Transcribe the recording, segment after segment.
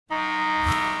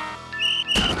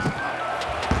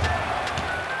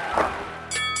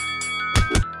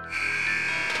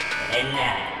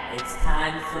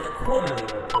Quarterly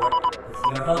Report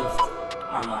with your host,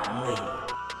 Armon Lee.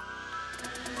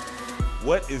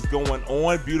 What is going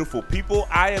on, beautiful people?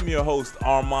 I am your host,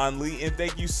 Armon Lee, and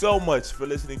thank you so much for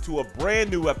listening to a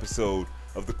brand new episode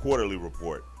of the Quarterly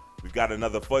Report. We've got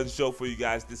another fun show for you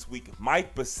guys this week.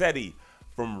 Mike Bossetti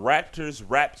from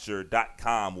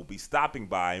RaptorsRapture.com will be stopping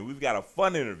by, and we've got a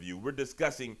fun interview. We're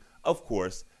discussing, of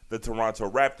course, the Toronto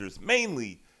Raptors,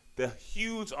 mainly the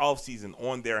huge offseason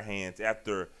on their hands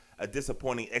after a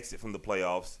disappointing exit from the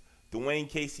playoffs. Dwayne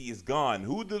Casey is gone.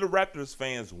 Who do the Raptors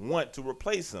fans want to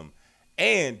replace him?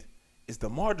 And is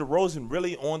DeMar DeRozan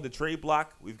really on the trade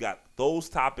block? We've got those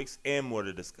topics and more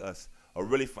to discuss. A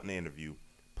really fun interview.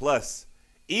 Plus,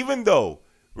 even though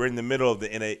we're in the middle of the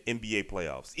NBA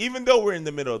playoffs, even though we're in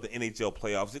the middle of the NHL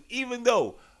playoffs, and even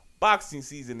though boxing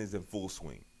season is in full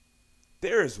swing,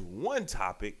 there is one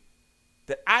topic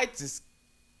that I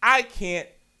can't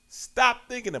stop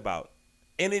thinking about.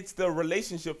 And it's the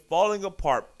relationship falling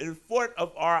apart in front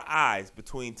of our eyes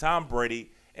between Tom Brady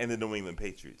and the New England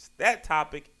Patriots. That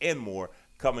topic and more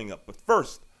coming up. But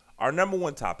first, our number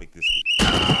one topic this week.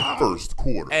 First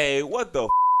quarter. Hey, what the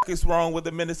is wrong with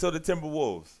the Minnesota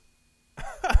Timberwolves?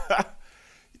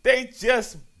 They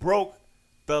just broke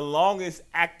the longest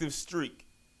active streak,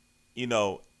 in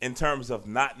terms of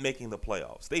not making the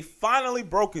playoffs. They finally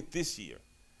broke it this year.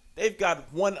 They've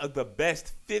got one of the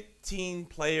best 15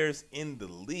 players in the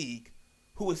league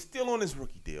who is still on his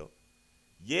rookie deal.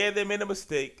 Yeah, they made a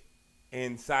mistake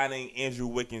in signing Andrew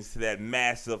Wiggins to that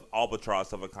massive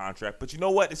albatross of a contract. But you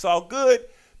know what? It's all good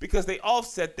because they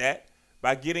offset that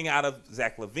by getting out of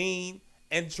Zach LaVine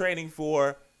and trading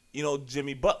for,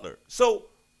 Jimmy Butler. So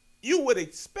you would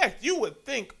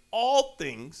think all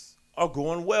things are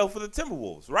going well for the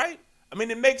Timberwolves, right? I mean,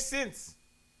 it makes sense.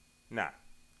 Nah.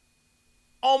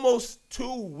 Almost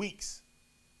 2 weeks,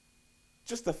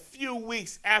 just a few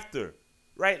weeks after,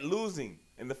 losing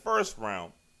in the first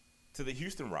round to the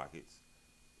Houston Rockets,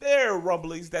 there are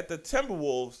rumblings that the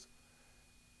Timberwolves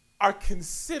are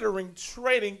considering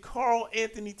trading Karl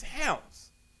Anthony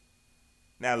Towns.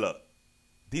 Now, look,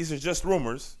 these are just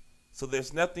rumors, so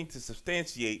there's nothing to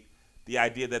substantiate the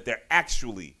idea that they're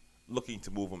actually looking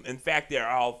to move him. In fact, there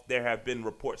have been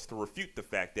reports to refute the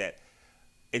fact that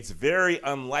it's very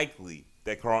unlikely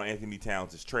that Karl Anthony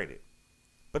Towns is traded.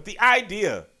 But the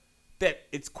idea that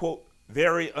it's, quote,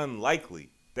 very unlikely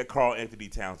that Karl Anthony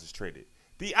Towns is traded,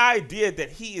 the idea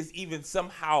that he has even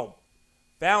somehow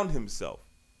found himself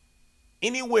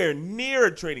anywhere near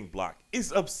a trading block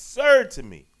is absurd to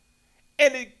me.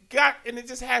 And it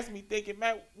just has me thinking,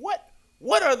 man,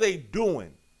 what are they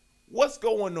doing? What's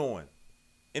going on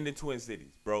in the Twin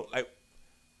Cities, bro? Like,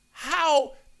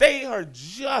 how they are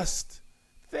just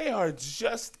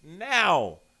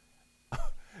now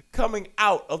coming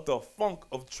out of the funk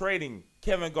of trading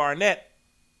Kevin Garnett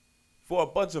for a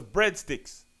bunch of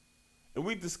breadsticks. And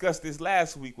we discussed this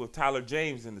last week with Tyler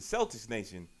James in the Celtics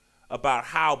Nation about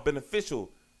how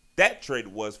beneficial that trade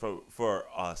was for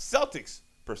Celtics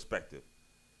perspective.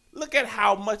 Look at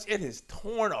how much it has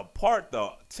torn apart the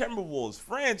Timberwolves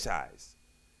franchise.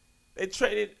 They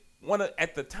traded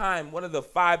at the time, one of the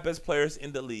 5 best players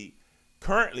in the league,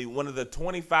 currently one of the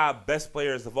 25 best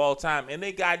players of all time, and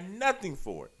they got nothing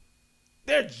for it.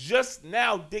 They're just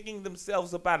now digging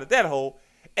themselves up out of that hole,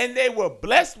 and they were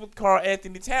blessed with Karl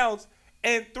Anthony Towns,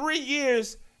 and 3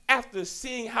 years after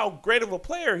seeing how great of a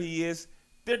player he is,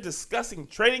 they're discussing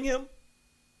trading him?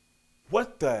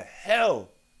 What the hell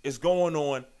is going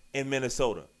on in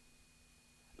Minnesota?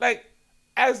 Like,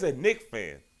 as a Knicks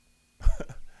fan,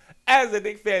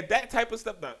 that type of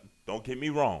stuff, don't get me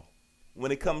wrong.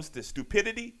 When it comes to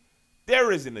stupidity,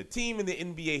 there isn't a team in the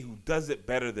NBA who does it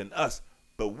better than us.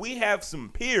 But we have some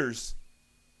peers.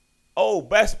 Oh,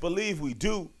 best believe we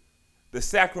do. The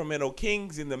Sacramento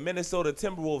Kings and the Minnesota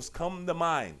Timberwolves come to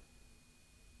mind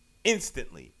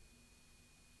instantly.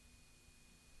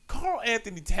 Karl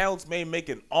Anthony Towns may make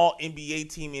an all-NBA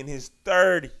team in his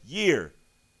 3rd year.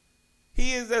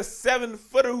 He is a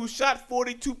 7-footer who shot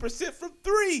 42% from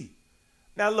 3.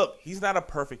 Now, look, he's not a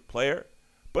perfect player.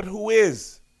 But who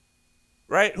is?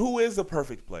 Right? Who is a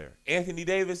perfect player? Anthony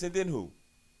Davis, and then who?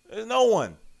 There's no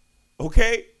one.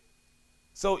 Okay?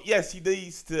 So, yes, he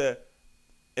needs to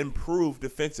improve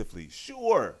defensively.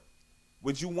 Sure.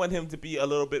 Would you want him to be a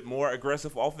little bit more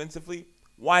aggressive offensively?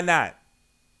 Why not?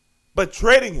 But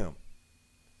trading him.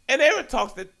 And there were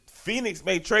talks that Phoenix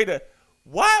may trade him.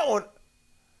 Why on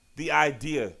the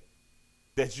idea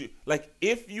that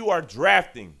if you are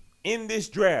drafting in this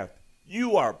draft,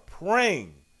 you are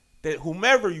praying that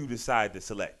whomever you decide to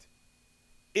select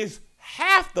is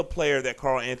half the player that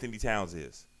Karl Anthony Towns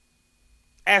is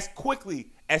as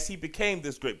quickly as he became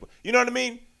this great. You know what I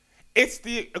mean? It's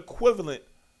the equivalent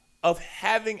of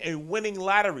having a winning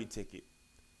lottery ticket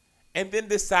and then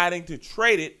deciding to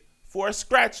trade it for a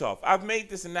scratch-off. I've made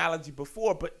this analogy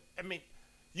before, but, I mean,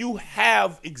 you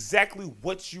have exactly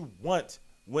what you want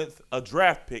with a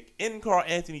draft pick in Karl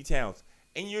Anthony Towns,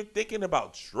 and you're thinking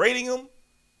about trading him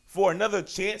for another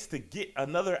chance to get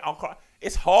another outcry.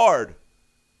 It's hard.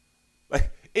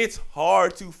 Like, it's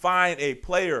hard to find a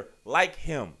player like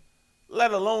him,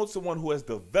 let alone someone who has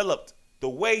developed the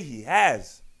way he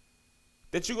has,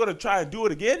 that you're going to try and do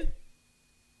it again?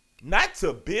 Not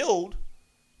to build,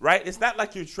 right? It's not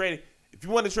like you're trading. If you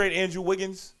want to trade Andrew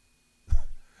Wiggins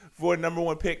for a number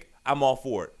 1 pick, I'm all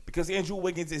for it, because Andrew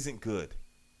Wiggins isn't good.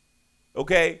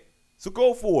 Okay? So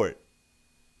go for it.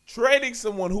 Trading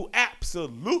someone who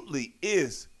absolutely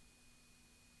is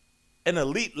an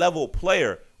elite level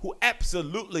player, who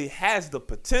absolutely has the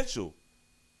potential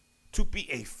to be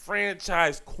a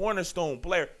franchise cornerstone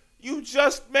player. You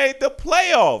just made the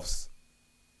playoffs.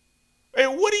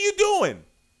 And what are you doing?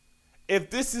 If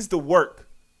this is the work,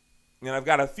 and I've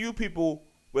got a few people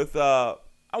with, I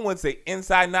wouldn't say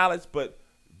inside knowledge, but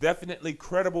definitely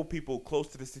credible people close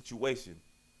to the situation,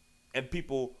 and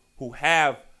people who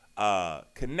have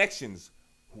connections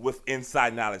with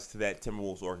inside knowledge to that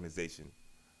Timberwolves organization.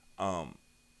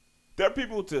 There are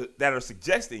people that are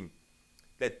suggesting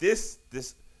that this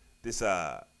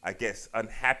I guess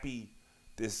unhappy,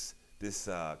 this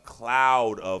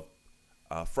cloud of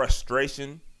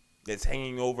frustration that's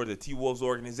hanging over the T-Wolves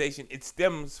organization, it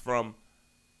stems from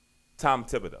Tom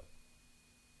Thibodeau.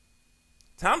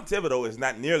 Tom Thibodeau is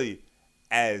not nearly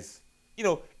as,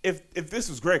 if this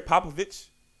was Greg Popovich,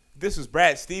 this was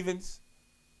Brad Stevens,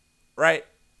 right?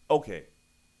 Okay.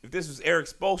 If this was Eric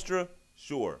Spoelstra,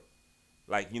 sure.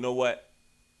 Like, you know what?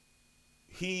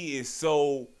 He is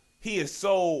so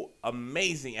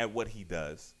amazing at what he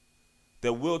does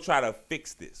that we'll try to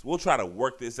fix this. We'll try to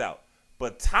work this out.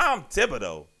 But Tom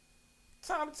Thibodeau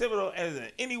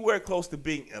isn't anywhere close to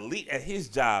being elite at his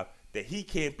job that he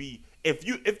can't be.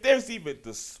 If there's even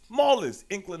the smallest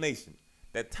inclination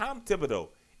that Tom Thibodeau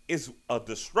is a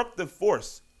disruptive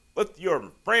force with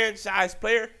your franchise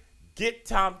player, get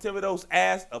Tom Thibodeau's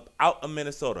ass up out of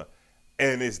Minnesota.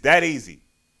 And it's that easy.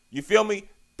 You feel me?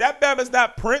 That Bama's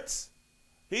not Prince.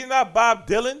 He's not Bob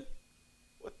Dylan.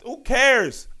 Who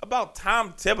cares about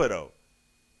Tom Thibodeau?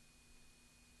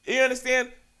 You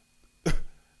understand?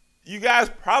 You guys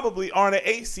probably aren't an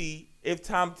AC if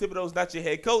Tom Thibodeau's not your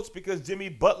head coach, because Jimmy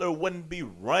Butler wouldn't be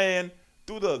running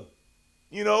through the,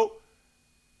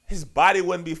 his body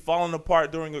wouldn't be falling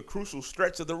apart during a crucial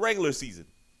stretch of the regular season.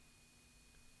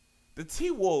 The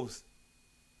T-Wolves,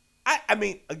 I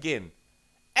mean, again,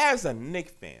 as a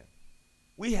Knicks fan,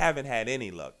 we haven't had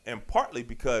any luck. And partly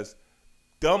because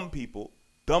dumb people,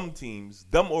 dumb teams,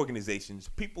 dumb organizations,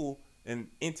 people and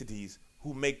entities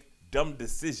who make dumb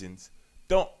decisions,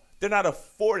 they're not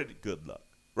afforded good luck,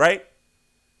 right?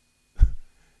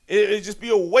 It'd just be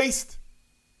a waste.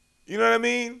 You know what I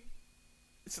mean?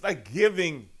 It's like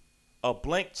giving a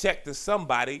blank check to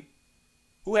somebody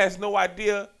who has no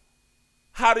idea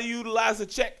how to utilize a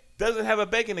check, doesn't have a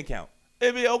banking account.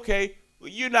 It'd be, okay, well,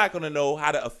 you're not going to know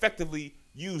how to effectively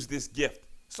use this gift,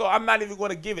 so I'm not even going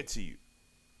to give it to you.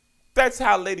 That's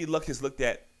how Lady Luck has looked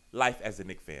at life as a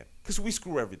Knicks fan, because we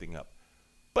screw everything up.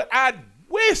 But I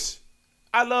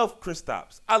love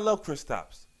Kristaps. I love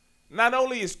Kristaps. Not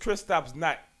only is Kristaps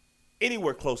not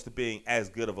anywhere close to being as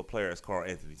good of a player as Karl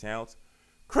Anthony Towns,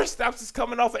 Kristaps is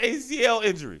coming off an ACL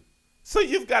injury. So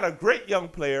you've got a great young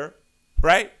player,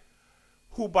 right,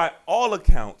 who by all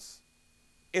accounts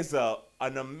is an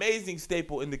amazing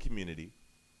staple in the community,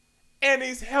 and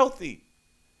he's healthy,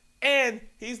 and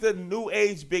he's the new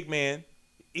age big man.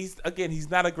 He's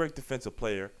not a great defensive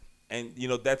player, and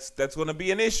that's going to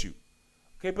be an issue.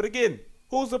 Okay, but again,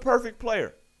 who's the perfect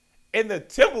player? And the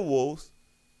Timberwolves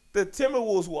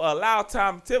will allow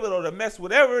Tom Thibodeau to mess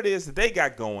whatever it is that they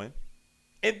got going,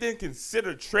 and then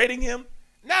consider trading him.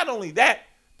 Not only that,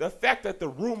 the fact that the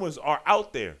rumors are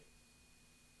out there.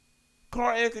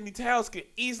 Karl Anthony Towns could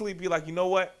easily be like, you know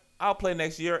what? I'll play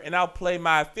next year, and I'll play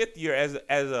my 5th year as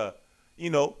a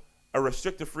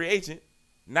restricted free agent,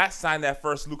 not sign that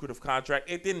first lucrative contract.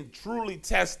 It didn't truly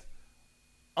test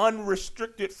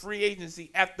unrestricted free agency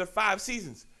after 5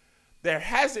 seasons.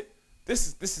 This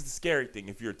is the scary thing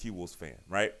if you're a T-Wolves fan,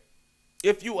 right?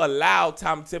 If you allow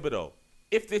Tom Thibodeau,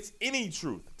 if it's any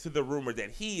truth to the rumor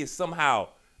that he is somehow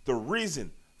the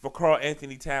reason for Karl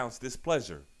Anthony Towns'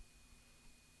 displeasure,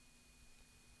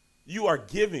 you are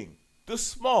giving the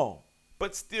small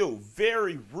but still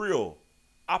very real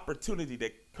opportunity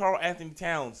that Karl Anthony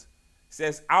Towns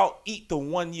says, I'll eat the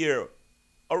 1 year,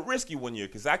 a risky 1 year,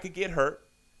 because I could get hurt,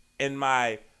 and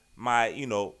my my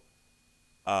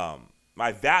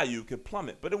value could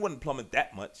plummet, but it wouldn't plummet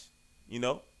that much,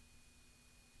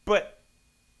 But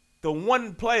the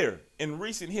one player in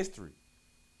recent history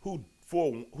who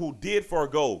did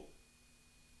forego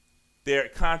their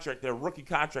rookie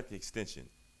contract extension,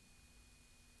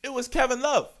 it was Kevin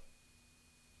Love,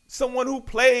 someone who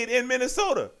played in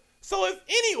Minnesota. So if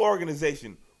any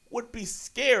organization would be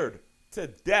scared to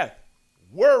death,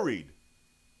 worried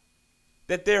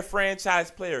that their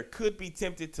franchise player could be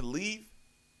tempted to leave,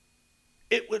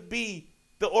 it would be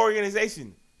the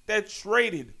organization that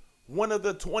traded one of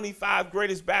the 25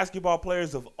 greatest basketball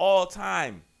players of all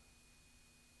time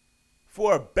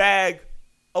for a bag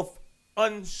of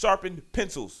unsharpened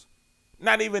pencils,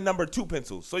 not even number 2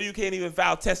 pencils, so you can't even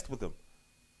foul test with them.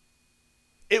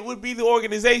 It would be the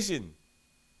organization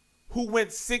who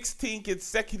went 16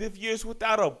 consecutive years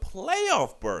without a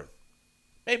playoff berth.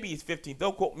 Maybe it's 15.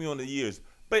 Don't quote me on the years.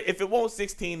 But if it won't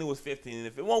 16, it was 15. And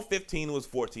if it won't 15, it was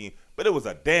 14. But it was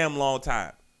a damn long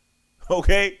time.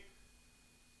 Okay?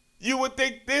 You would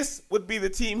think this would be the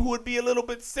team who would be a little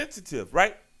bit sensitive,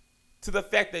 right? To the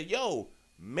fact that,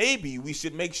 maybe we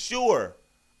should make sure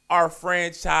our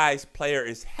franchise player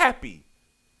is happy.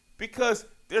 Because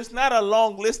there's not a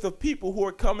long list of people who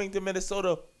are coming to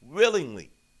Minnesota willingly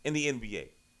in the NBA.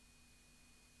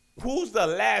 Who's the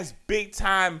last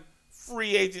big-time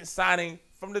free agent signing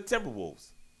from the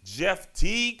Timberwolves? Jeff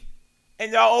Teague?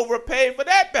 And y'all overpaid for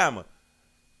that, Bama.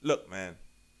 Look, man,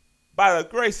 by the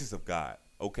graces of God,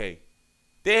 okay,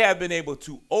 they have been able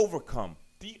to overcome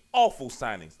the awful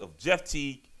signings of Jeff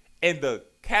Teague and the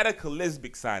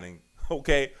cataclysmic signing,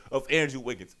 okay, of Andrew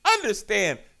Wiggins.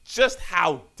 Understand just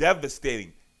how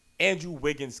devastating Andrew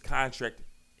Wiggins' contract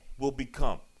will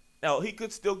become. Now, he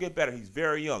could still get better. He's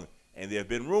very young. And there have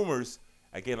been rumors,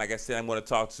 again, like I said, I'm going to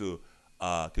talk to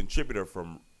a contributor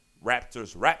from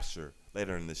Raptors Rapture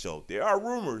later in the show. There are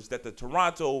rumors that the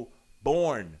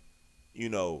Toronto-born,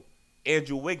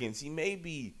 Andrew Wiggins, he may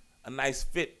be a nice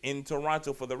fit in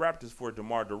Toronto for the Raptors for a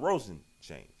DeMar DeRozan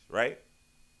change, right?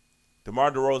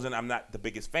 DeMar DeRozan, I'm not the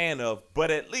biggest fan of,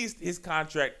 but at least his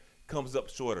contract comes up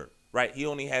shorter, right? He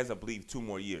only has, I believe, 2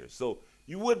 more years. So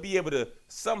you would be able to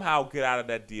somehow get out of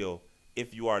that deal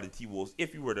if you are the T-Wolves,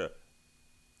 if you were to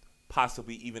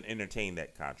possibly even entertain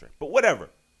that contract. But whatever.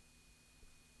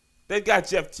 They've got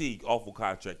Jeff Teague, awful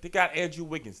contract. They got Andrew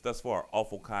Wiggins thus far,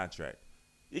 awful contract.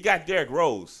 You got Derrick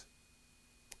Rose,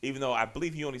 even though I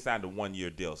believe he only signed a 1-year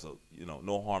deal, so,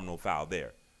 no harm, no foul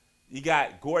there. You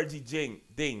got Gorgie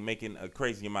Ding making a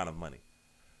crazy amount of money.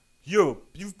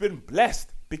 You've been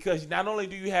blessed because not only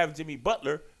do you have Jimmy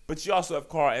Butler, but you also have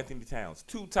Karl Anthony Towns,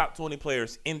 2 top 20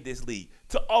 players in this league,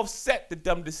 to offset the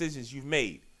dumb decisions you've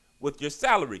made with your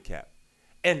salary cap.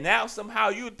 And now somehow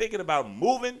you're thinking about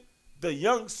moving the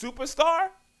young superstar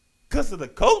because of the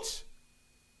coach?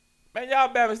 Man,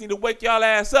 y'all Bama's need to wake y'all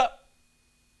ass up.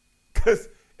 Because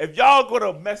if y'all going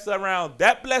to mess around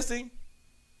that blessing,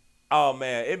 oh,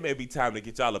 man, it may be time to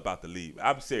get y'all about to leave.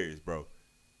 I'm serious, bro.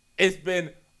 It's been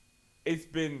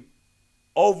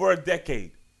over a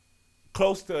decade,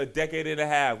 close to a decade and a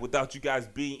half without you guys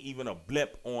being even a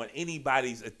blip on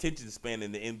anybody's attention span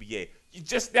in the NBA. You're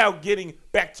just now getting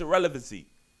back to relevancy.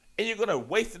 And you're going to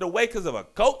waste it away because of a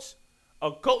coach?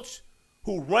 A coach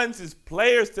who runs his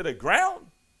players to the ground?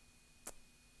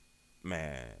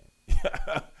 Man.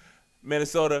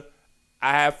 Minnesota,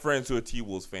 I have friends who are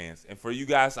T-Wolves fans. And for you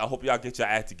guys, I hope y'all get your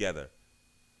act together.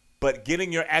 But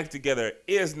getting your act together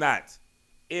is not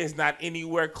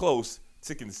anywhere close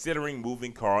to considering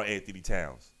moving Karl Anthony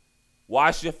Towns.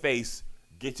 Wash your face.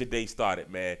 Get your day started,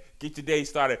 man. Get your day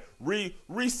started.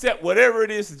 Reset whatever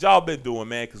it is that y'all been doing,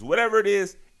 man. Because whatever it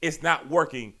is, it's not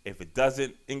working if it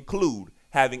doesn't include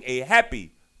having a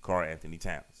happy Karl Anthony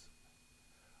Towns.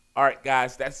 All right,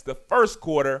 guys, that's the first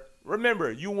quarter.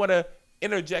 Remember, you want to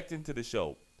interject into the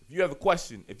show. If you have a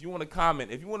question, if you want to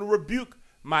comment, if you want to rebuke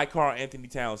my Karl Anthony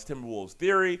Towns Timberwolves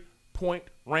theory, point,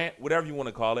 rant, whatever you want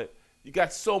to call it, you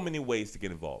got so many ways to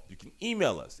get involved. You can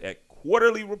email us at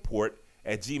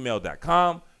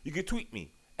quarterlyreport@gmail.com. You can tweet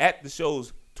me at the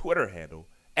show's Twitter handle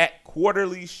at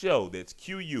Quarterly Show. That's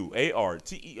QUARTERLEE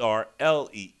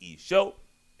Show.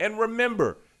 And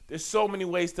remember, there's so many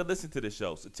ways to listen to the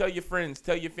show. So tell your friends,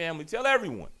 tell your family, tell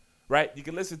everyone, right? You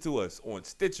can listen to us on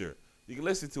Stitcher. You can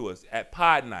listen to us at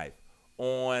Podknife,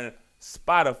 on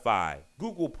Spotify,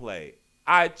 Google Play,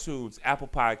 iTunes, Apple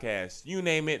Podcasts, you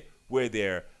name it, we're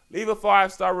there. Leave a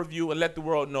 5-star review and let the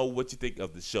world know what you think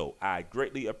of the show. I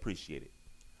greatly appreciate it.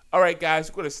 All right, guys,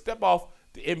 we're going to step off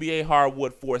the NBA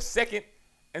hardwood for a second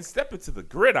and step into the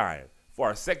gridiron for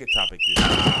our second topic this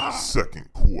week.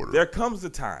 Second quarter. There comes a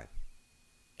time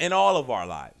in all of our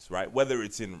lives, right? Whether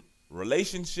it's in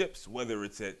relationships, whether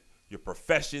it's at your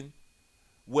profession,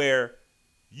 where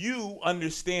you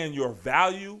understand your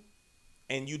value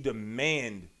and you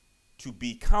demand to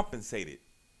be compensated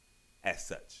as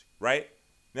such, right?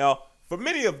 Now, for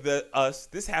many of us,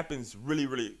 this happens really,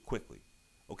 really quickly,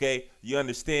 okay? You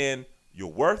understand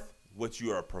your worth, what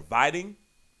you are providing,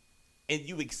 and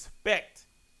you expect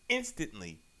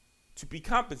instantly to be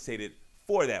compensated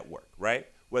for that work, right?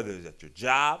 Whether it's at your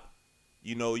job,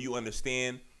 you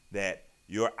understand that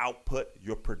your output,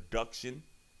 your production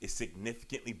is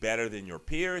significantly better than your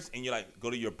peers, and you go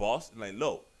to your boss and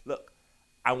look,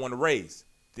 I want a raise.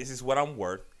 This is what I'm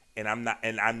worth, and I'm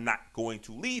not going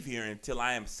to leave here until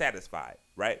I am satisfied,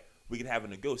 right? We can have a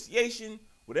negotiation,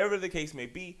 whatever the case may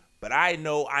be, but I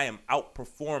know I am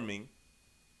outperforming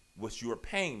what you are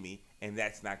paying me, and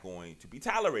that's not going to be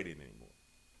tolerated anymore.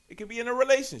 It could be in a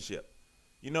relationship.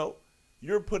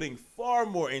 You're putting far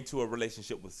more into a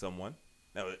relationship with someone.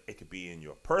 Now, it could be in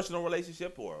your personal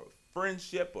relationship or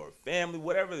friendship or family,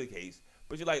 whatever the case.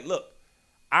 But you're like, look,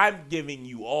 I'm giving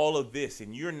you all of this,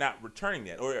 and you're not returning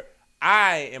that. Or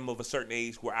I am of a certain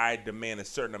age where I demand a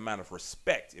certain amount of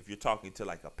respect. If you're talking to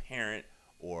like a parent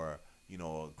or,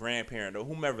 a grandparent or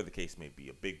whomever the case may be,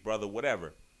 a big brother,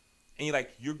 whatever. And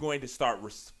you're going to start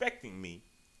respecting me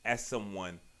as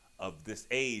someone of this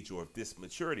age or of this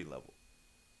maturity level,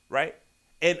 right?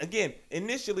 And again,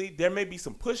 initially, there may be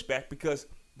some pushback because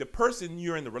the person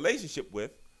you're in the relationship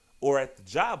with or at the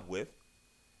job with,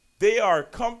 they are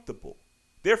comfortable.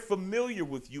 They're familiar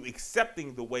with you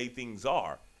accepting the way things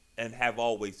are and have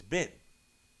always been.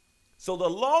 So the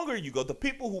longer you go, the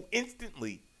people who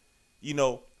instantly,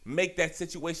 make that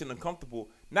situation uncomfortable,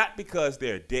 not because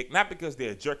they're a dick, not because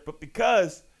they're a jerk, but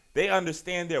because they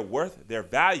understand their worth, their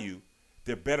value,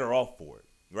 they're better off for it,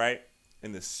 right?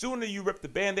 And the sooner you rip the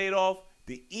Band-Aid off,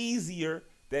 the easier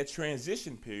that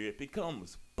transition period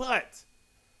becomes. But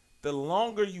the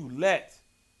longer you let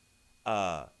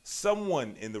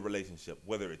someone in the relationship,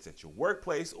 whether it's at your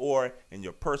workplace or in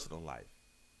your personal life,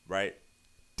 right,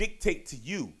 dictate to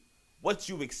you what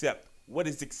you accept, what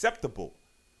is acceptable,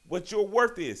 what your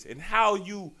worth is, and how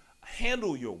you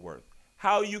handle your worth,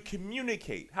 how you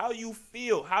communicate, how you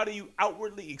feel, how do you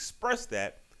outwardly express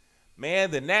that,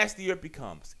 man, the nastier it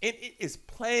becomes. And it is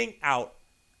playing out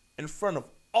in front of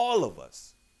all of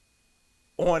us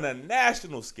on a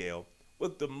national scale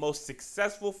with the most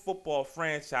successful football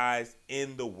franchise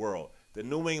in the world, the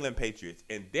New England Patriots.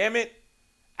 And damn it,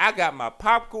 I got my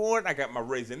popcorn, I got my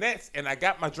Raisinets, and I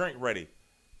got my drink ready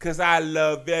because I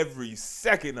love every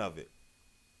second of it.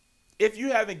 If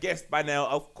you haven't guessed by now,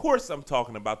 of course I'm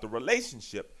talking about the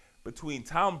relationship between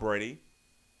Tom Brady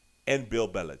and Bill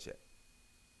Belichick.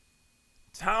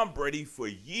 Tom Brady for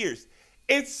years.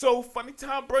 It's so funny.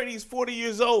 Tom Brady is 40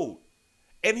 years old,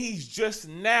 and he's just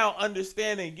now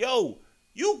understanding,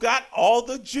 you got all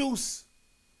the juice.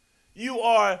 You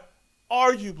are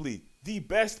arguably the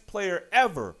best player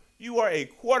ever. You are a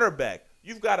quarterback.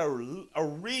 You've got a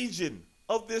region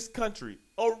of this country,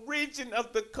 a region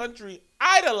of the country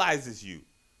idolizes you.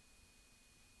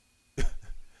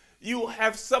 You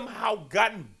have somehow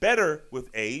gotten better with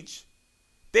age.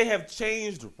 They have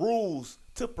changed rules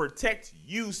to protect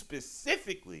you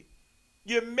specifically.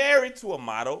 You're married to a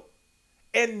model,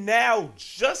 and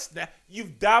just now,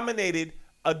 you've dominated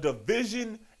a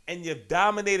division and you've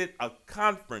dominated a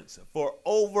conference for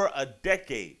over a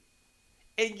decade.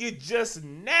 And you're just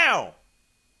now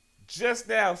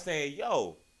saying,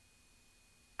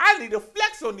 I need to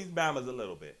flex on these mamas a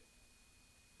little bit.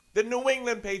 The New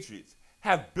England Patriots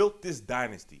have built this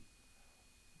dynasty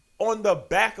on the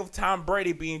back of Tom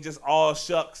Brady being just all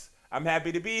shucks. I'm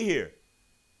happy to be here,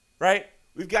 right?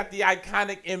 We've got the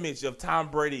iconic image of Tom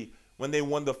Brady when they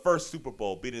won the first Super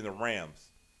Bowl, beating the Rams.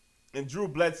 And Drew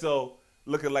Bledsoe,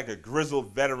 looking like a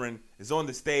grizzled veteran, is on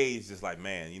the stage just like,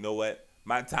 man, you know what?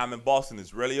 My time in Boston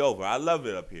is really over. I love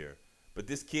it up here. But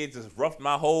this kid just roughed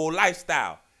my whole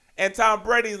lifestyle. And Tom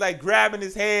Brady's like grabbing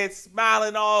his head,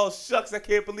 smiling, all shucks, I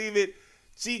can't believe it.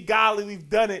 Gee golly, we've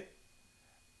done it.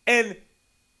 And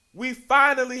we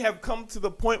finally have come to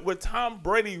the point where Tom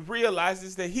Brady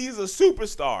realizes that he's a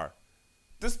superstar,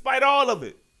 despite all of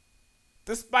it,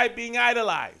 despite being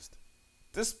idolized,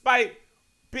 despite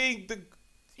being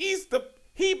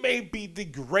he may be the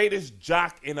greatest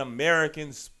jock in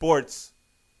American sports.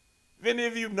 If any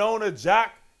of you known a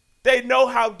jock, they know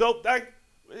how dope. Like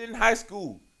in high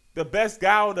school, the best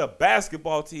guy on the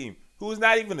basketball team, who's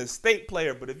not even a state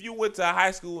player, but if you went to a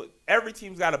high school, every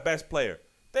team's got a best player.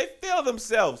 They feel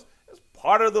themselves. It's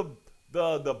part of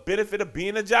the benefit of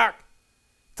being a jock.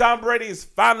 Tom Brady has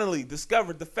finally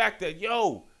discovered the fact that,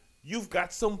 you've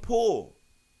got some pull.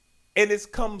 And it's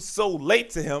come so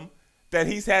late to him that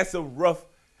he's had some rough.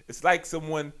 It's like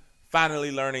someone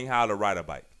finally learning how to ride a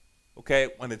bike. Okay,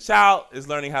 when a child is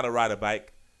learning how to ride a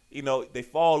bike, they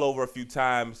fall over a few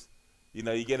times. You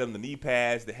get them the knee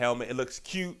pads, the helmet. It looks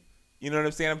cute. You know what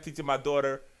I'm saying? I'm teaching my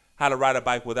daughter how to ride a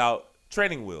bike without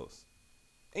training wheels.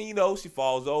 And, she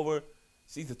falls over.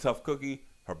 She's a tough cookie.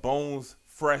 Her bones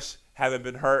fresh, haven't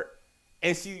been hurt.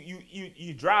 And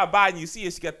you drive by and you see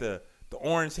her. She got the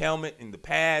orange helmet and the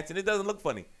pads, and it doesn't look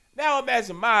funny. Now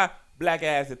imagine my black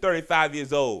ass at 35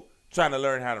 years old trying to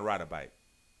learn how to ride a bike.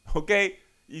 Okay?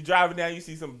 You driving down, you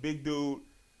see some big dude,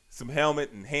 some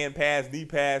helmet and hand pads, knee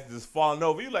pads just falling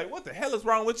over. You're like, what the hell is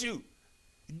wrong with you?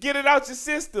 Get it out your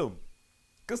system.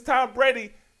 Because Tom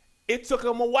Brady, it took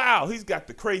him a while. He's got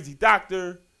the crazy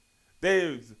doctor.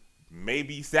 There's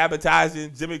maybe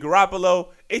sabotaging Jimmy Garoppolo.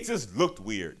 It just looked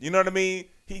weird. You know what I mean?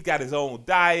 He got his own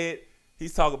diet.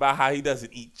 He's talking about how he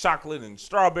doesn't eat chocolate and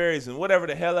strawberries and whatever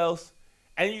the hell else.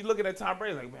 And you looking at Tom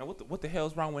Brady like, man, what the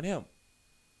hell's wrong with him?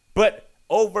 But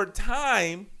over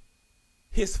time,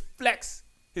 his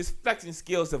flexing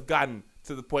skills have gotten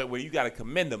to the point where you got to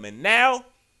commend him. And now,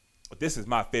 this is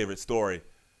my favorite story.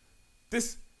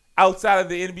 This, outside of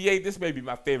the NBA, this may be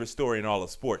my favorite story in all of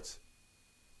sports.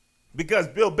 Because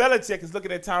Bill Belichick is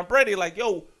looking at Tom Brady like,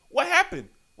 yo, what happened?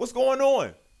 What's going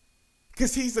on?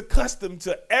 Because he's accustomed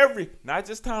to not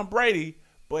just Tom Brady,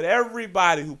 but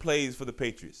everybody who plays for the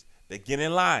Patriots. They get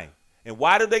in line. And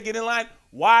why do they get in line?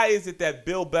 Why is it that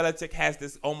Bill Belichick has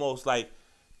this almost like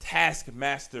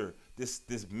taskmaster,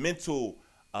 this mental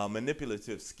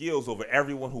manipulative skills over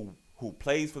everyone who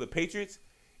plays for the Patriots?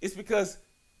 It's because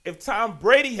if Tom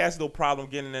Brady has no problem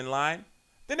getting in line,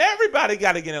 then everybody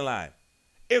got to get in line.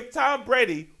 If Tom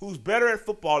Brady, who's better at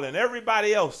football than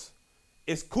everybody else,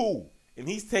 is cool and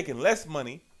he's taking less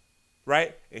money,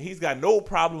 right? And he's got no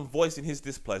problem voicing his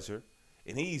displeasure,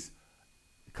 and he's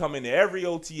coming to every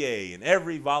OTA and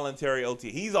every voluntary OTA.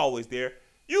 He's always there.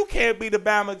 You can't be the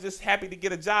Bama just happy to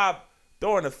get a job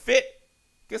throwing a fit.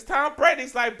 Because Tom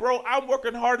Brady's like, bro, I'm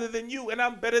working harder than you, and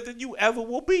I'm better than you ever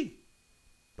will be.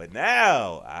 But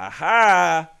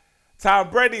now, Tom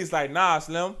Brady's like, nah,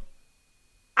 Slim,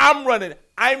 I'm running.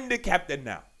 I'm the captain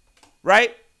now,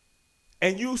 right?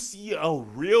 And you see a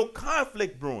real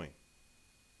conflict brewing.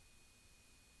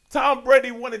 Tom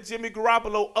Brady wanted Jimmy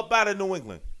Garoppolo up out of New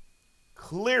England.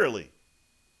 Clearly.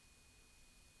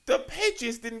 The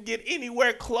Patriots didn't get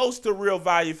anywhere close to real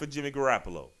value for Jimmy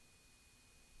Garoppolo.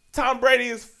 Tom Brady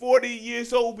is 40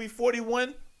 years old, will be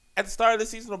 41 at the start of the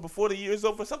season or before the year is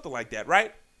over, something like that,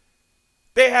 right?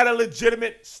 They had a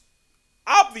legitimate,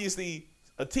 obviously,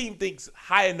 a team thinks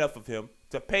high enough of him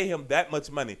to pay him that much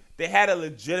money. They had a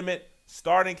legitimate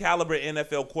starting caliber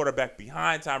NFL quarterback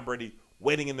behind Tom Brady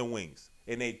waiting in the wings,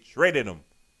 and they traded him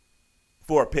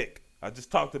for a pick. I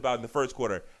just talked about in the first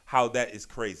quarter how that is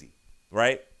crazy,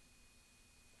 right?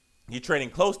 You're trading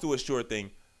close to a sure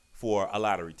thing for a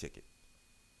lottery ticket.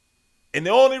 And the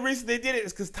only reason they did it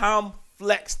is because Tom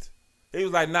flexed. He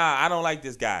was like, nah, I don't like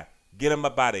this guy. Get him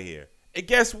up out of here. And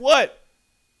guess what?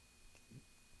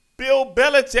 Bill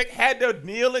Belichick had to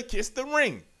kneel and kiss the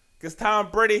ring. Because Tom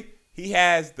Brady, he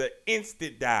has the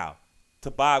instant dial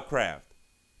to Bob Kraft.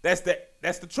 That's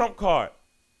the trump card.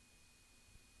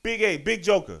 Big A, big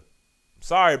joker.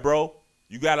 Sorry, bro.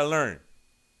 You got to learn.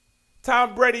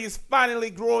 Tom Brady is finally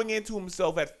growing into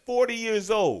himself at 40 years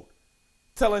old,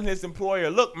 telling his employer,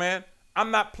 look, man,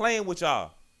 I'm not playing with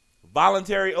y'all.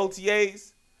 Voluntary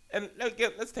OTAs. And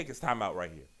let's take his time out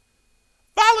right here.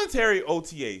 Voluntary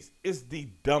OTAs is the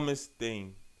dumbest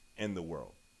thing in the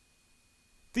world.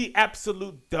 The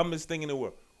absolute dumbest thing in the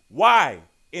world. Why,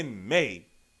 in May,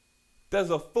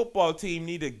 does a football team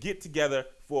need to get together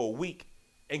for a week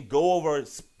and go over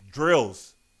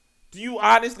drills? Do you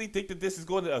honestly think that this is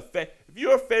going to affect? If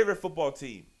your favorite football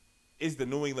team is the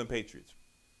New England Patriots,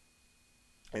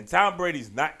 and Tom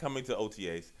Brady's not coming to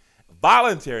OTAs,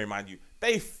 voluntary, mind you,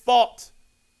 they fought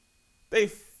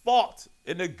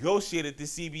and negotiated the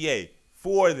CBA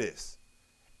for this.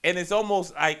 And it's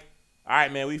almost like, all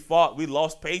right, man, we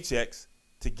lost paychecks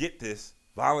to get this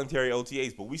voluntary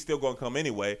OTAs, but we still going to come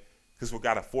anyway because we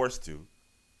got to force to,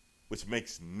 which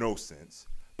makes no sense.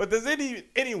 But does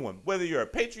anyone, whether you're a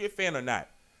Patriot fan or not,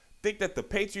 think that the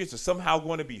Patriots are somehow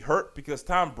going to be hurt because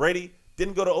Tom Brady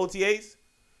didn't go to OTAs?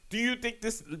 Do you think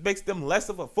this makes them less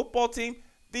of a football team?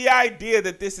 The idea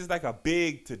that this is like a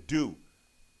big to-do,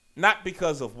 not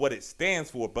because of what it stands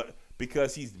for, but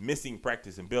because he's missing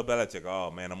practice. And Bill Belichick,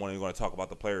 oh, man, I'm only going to talk about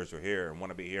the players who are here and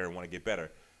want to be here and want to get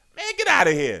better. Man, get out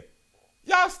of here.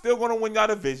 Y'all still going to win y'all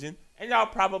division, and y'all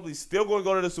probably still going to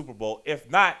go to the Super Bowl, if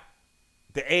not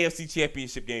the AFC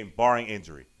Championship game, barring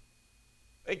injury.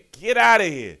 Like, get out of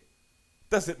here.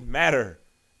 Doesn't matter.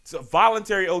 It's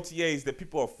voluntary OTAs that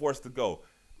people are forced to go.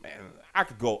 Man, I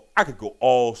could go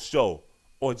all show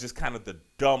on just kind of the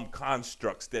dumb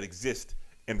constructs that exist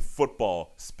in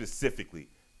football specifically.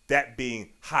 That being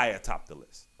high atop the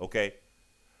list, okay?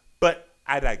 But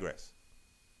I digress.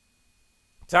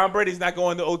 Tom Brady's not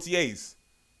going to OTAs.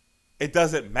 It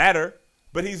doesn't matter,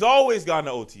 but he's always gone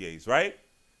to OTAs, right?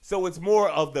 So it's more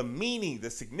of the meaning, the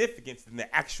significance, than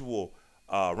the actual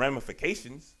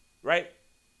ramifications, right?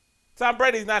 Tom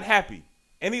Brady's not happy,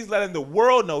 and he's letting the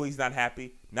world know he's not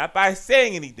happy, not by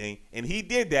saying anything, and he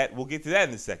did that. We'll get to that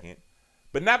in a second,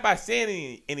 but not by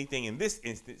saying anything in this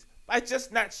instance, by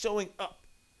just not showing up.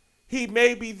 He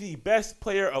may be the best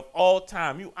player of all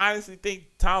time. You honestly think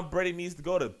Tom Brady needs to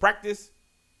go to practice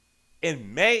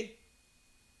in May?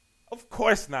 Of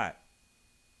course not.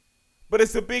 But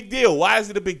it's a big deal. Why is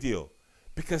it a big deal?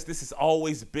 Because this has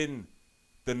always been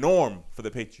the norm for the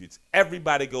Patriots.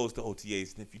 Everybody goes to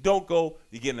OTAs, and if you don't go,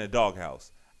 you get in a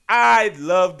doghouse. I'd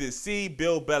love to see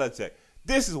Bill Belichick.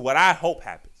 This is what I hope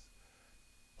happens.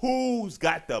 Who's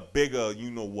got the bigger,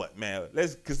 you know what, man?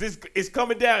 Because this it's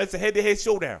coming down. It's a head-to-head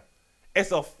showdown.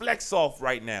 It's a flex-off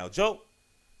right now, Joe.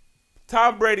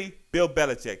 Tom Brady, Bill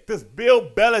Belichick. Does Bill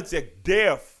Belichick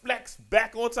dare flex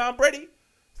back on Tom Brady?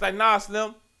 It's like, nah,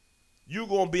 Slim. You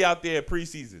going to be out there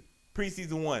preseason.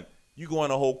 Preseason 1. You going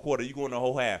the whole quarter. You going the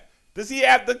whole half. Does he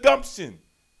have the gumption?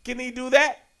 Can he do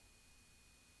that?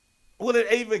 Will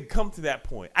it even come to that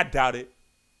point? I doubt it.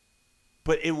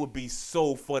 But it would be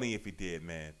so funny if he did,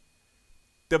 man.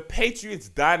 The Patriots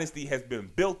dynasty has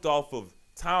been built off of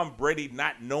Tom Brady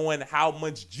not knowing how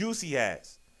much juice he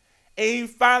has. And he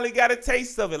finally got a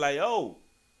taste of it. Like, oh,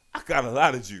 I got a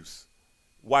lot of juice.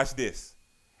 Watch this.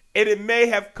 And it may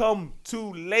have come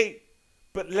too late,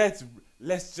 but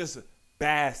let's just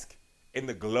bask in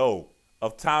the glow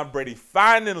of Tom Brady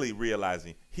finally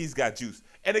realizing he's got juice.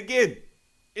 And again,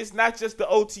 it's not just the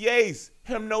OTAs,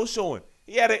 him no-showing.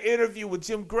 He had an interview with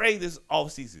Jim Gray this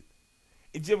offseason.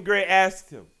 And Jim Gray asked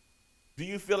him, do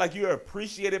you feel like you're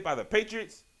appreciated by the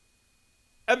Patriots?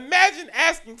 Imagine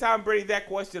asking Tom Brady that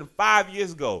question 5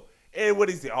 years ago. And what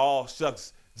he said, oh,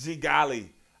 shucks, gee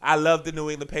golly, I love the New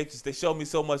England Patriots. They show me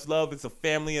so much love. It's a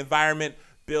family environment.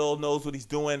 Bill knows what he's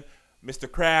doing.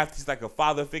 Mr. Kraft, he's like a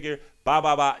father figure. Ba,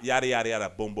 ba, ba, yada, yada, yada,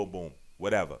 boom, boom, boom,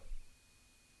 whatever.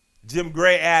 Jim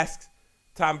Gray asked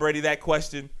Tom Brady that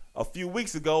question a few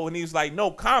weeks ago, and he was like,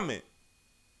 no comment.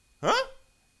 Huh?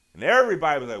 And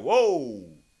everybody was like, whoa.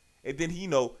 And then,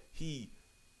 he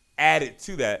added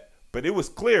to that. But it was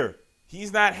clear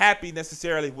he's not happy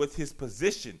necessarily with his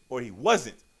position, or he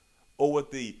wasn't, or with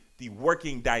the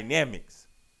working dynamics.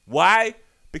 Why?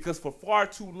 Because for far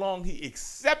too long he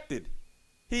accepted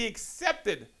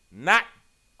not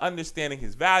understanding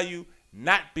his value,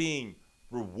 not being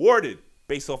rewarded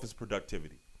based off his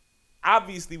productivity.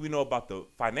 Obviously, we know about the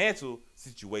financial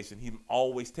situation. He's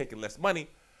always taking less money.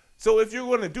 So if you're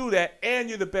going to do that and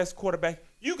you're the best quarterback,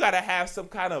 you got to have some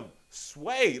kind of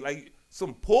sway, like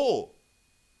some pull.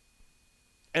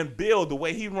 And Bill, the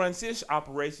way he runs his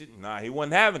operation, he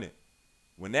wasn't having it.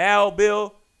 Well, now,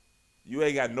 Bill, you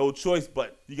ain't got no choice,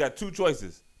 but you got two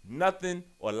choices, nothing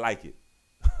or like it.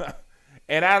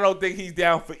 And I don't think he's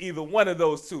down for either one of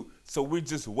those two. So we're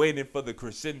just waiting for the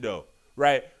crescendo,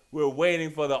 right? We're waiting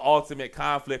for the ultimate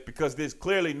conflict because there's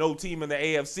clearly no team in the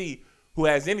AFC who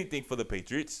has anything for the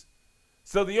Patriots.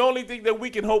 So the only thing that we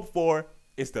can hope for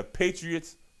is the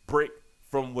Patriots break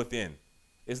from within.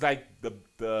 It's like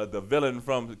the villain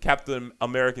from Captain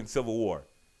American Civil War.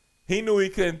 He knew he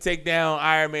couldn't take down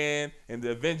Iron Man and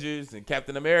the Avengers and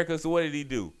Captain America, so what did he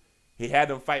do? He had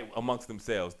them fight amongst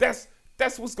themselves. That's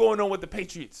what's going on with the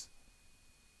Patriots.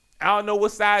 I don't know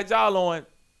what side y'all on.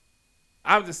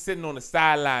 I'm just sitting on the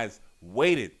sidelines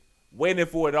waiting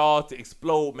for it all to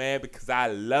explode, man, because I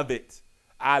love it.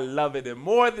 I love it. And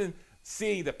more than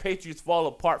seeing the Patriots fall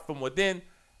apart from within,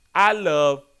 I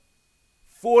love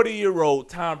 40-year-old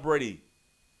Tom Brady.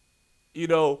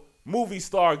 Movie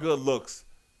star good looks.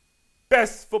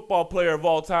 Best football player of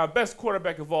all time. Best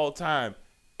quarterback of all time.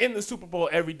 In the Super Bowl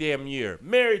every damn year.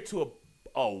 Married to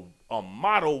a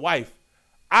model wife.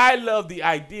 I love the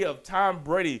idea of Tom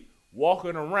Brady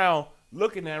walking around,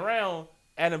 looking around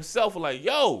at himself like,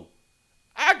 yo,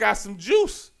 I got some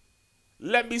juice.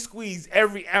 Let me squeeze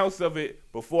every ounce of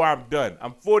it before I'm done.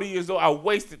 I'm 40 years old. I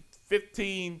wasted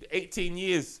 15, 18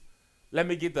 years. Let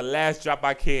me get the last drop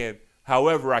I can,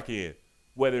 however I can.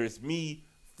 Whether it's me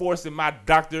forcing my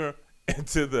doctor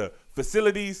into the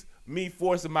facilities, me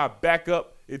forcing my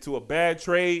backup into a bad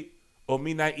trade, or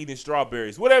me not eating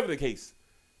strawberries. Whatever the case.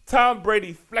 Tom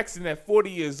Brady flexing at 40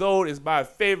 years old is my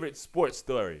favorite sports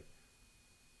story.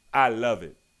 I love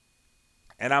it.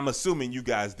 And I'm assuming you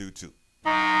guys do too.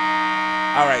 All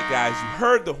right, guys, you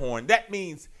heard the horn. That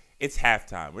means it's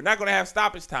halftime. We're not going to have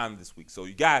stoppage time this week. So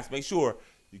you guys, make sure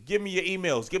you give me your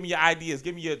emails, give me your ideas,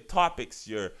 give me your topics,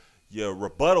 your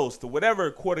rebuttals to whatever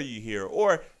quarter you hear,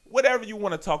 or whatever you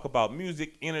want to talk about,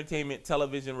 music, entertainment,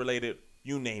 television related,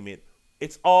 you name it.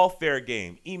 It's all fair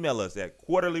game. Email us at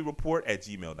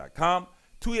quarterlyreport@gmail.com.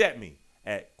 Tweet at me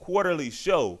at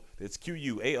quarterlyshow. That's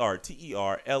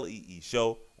QUARTERLEE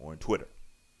show on Twitter.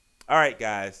 All right,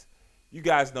 guys. You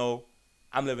guys know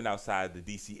I'm living outside the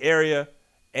D.C. area,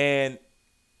 and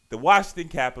the Washington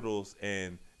Capitals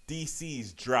and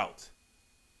D.C.'s drought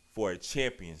for a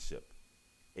championship.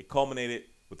 It culminated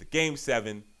with the Game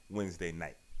 7 Wednesday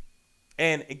night.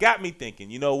 And it got me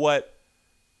thinking, you know what?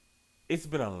 It's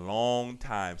been a long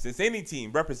time since any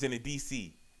team represented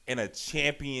D.C. in a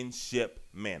championship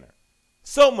manner.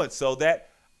 So much so that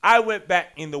I went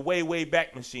back in the way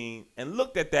back machine and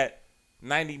looked at that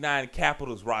 99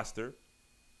 Capitals roster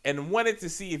and wanted to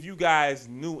see if you guys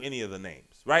knew any of the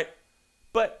names, right?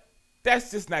 But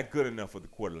that's just not good enough for the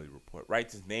quarterly report, right?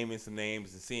 Just naming some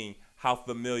names and seeing how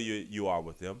familiar you are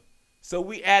with them. So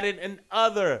we added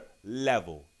another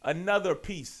level, another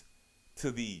piece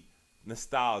to the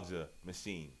nostalgia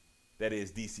machine that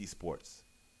is DC Sports.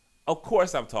 Of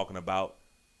course I'm talking about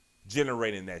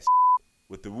generating that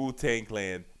with the Wu-Tang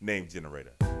Clan name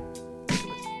generator.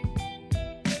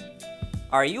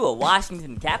 Are you a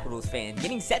Washington Capitals fan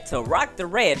getting set to rock the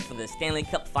red for the Stanley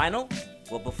Cup Final?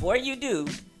 Well, before you do,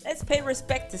 let's pay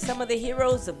respect to some of the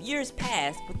heroes of years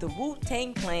past with the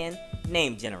Wu-Tang Clan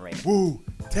name generator.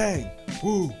 Wu-Tang,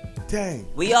 Wu-Tang.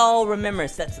 We all remember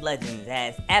such legends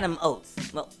as Adam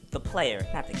Oates, well, the player,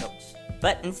 not the coach.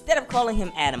 But instead of calling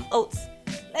him Adam Oates,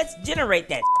 let's generate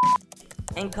that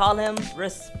and call him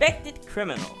Respected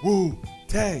Criminal.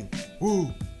 Wu-Tang,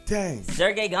 Wu-Tang.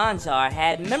 Sergei Gonchar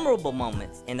had memorable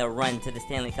moments in the run to the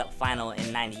Stanley Cup Final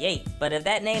in '98, but if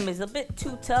that name is a bit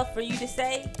too tough for you to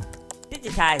say,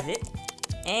 digitize it,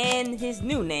 and his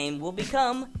new name will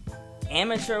become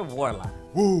Amateur Warlock.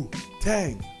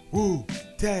 Wu-Tang,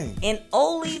 Wu-Tang. And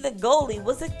Oli the Goalie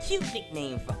was a cute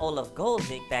nickname for Olaf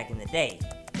Golzik back in the day,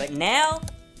 but now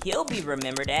he'll be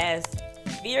remembered as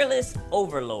Fearless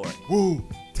Overlord.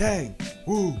 Wu-Tang,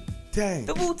 Wu-Tang.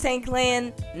 The Wu-Tang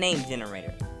Clan name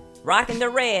generator. Rocking the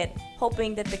red,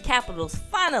 hoping that the Capitals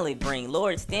finally bring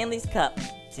Lord Stanley's Cup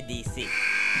to D.C.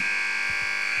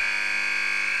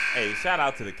 Hey, shout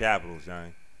out to the Capitals,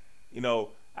 Johnny. You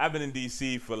know, I've been in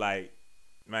D.C. for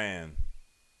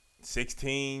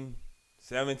 16,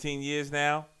 17 years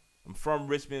now. I'm from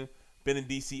Richmond, been in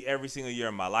D.C. every single year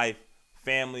of my life.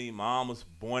 Family, my mom was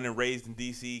born and raised in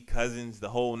D.C., cousins, the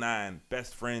whole nine,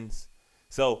 best friends.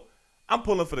 So I'm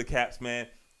pulling for the Caps, man.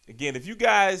 Again, if you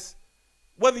guys,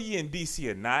 whether you're in D.C.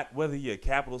 or not, whether you're a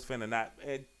Capitals fan or not,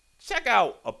 check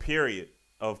out a period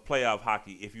of playoff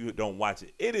hockey if you don't watch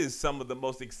it. It is some of the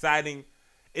most exciting.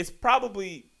 It's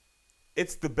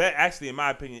the best, actually, in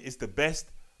my opinion, it's the best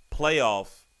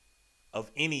playoff of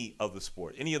any of the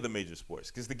sports, any of the major sports,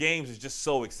 because the games are just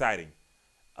so exciting.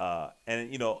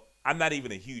 And, you know, I'm not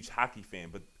even a huge hockey fan,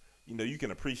 but, you know, you can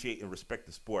appreciate and respect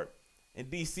the sport. In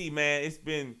D.C., man,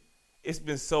 it's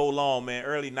been so long, man,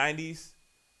 early 90s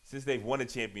since they've won a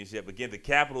championship. Again, the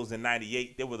Capitals in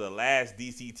 98, they were the last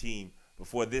D.C. team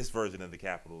before this version of the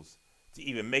Capitals to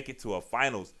even make it to a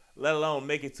finals, let alone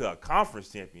make it to a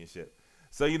conference championship.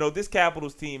 So, you know, this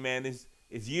Capitals team, man, is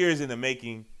years in the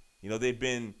making. You know,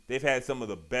 they've had some of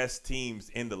the best teams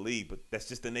in the league, but that's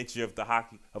just the nature of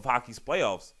hockey's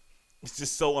playoffs. It's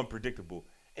just so unpredictable.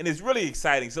 And it's really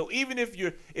exciting. So even if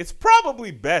it's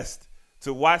probably best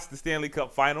to watch the Stanley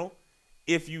Cup Final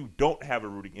if you don't have a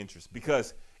rooting interest,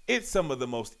 because it's some of the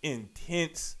most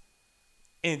intense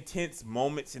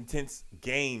moments, intense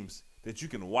games that you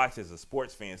can watch as a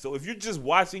sports fan. So if you're just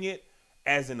watching it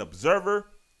as an observer,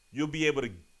 you'll be able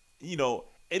to, you know,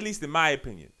 at least in my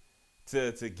opinion,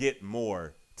 to get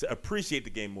more, to appreciate the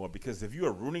game more. Because if you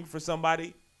are rooting for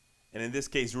somebody, and in this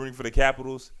case rooting for the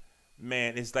Capitals,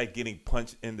 man, it's like getting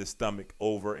punched in the stomach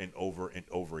over and over and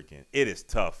over again. It is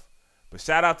tough. But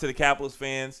shout out to the Capitals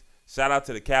fans. Shout out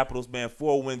to the Capitals, man.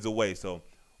 4 wins away. So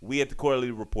we at the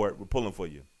Quarterly Report, we're pulling for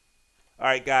you. All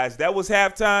right, guys, that was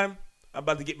halftime. I'm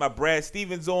about to get my Brad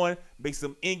Stevens on, make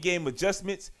some in-game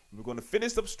adjustments. We're going to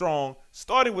finish up strong,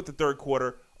 starting with the third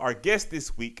quarter. Our guest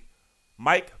this week,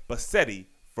 Mike Bossetti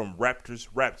from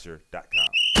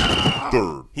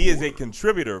RaptorsRapture.com. He is a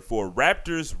contributor for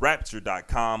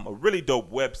RaptorsRapture.com, a really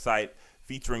dope website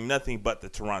featuring nothing but the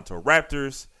Toronto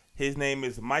Raptors. His name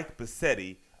is Mike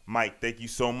Bossetti. Mike, thank you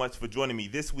so much for joining me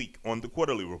this week on the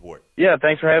Quarterly Report. Yeah,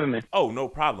 thanks for having me. Oh, no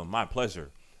problem. My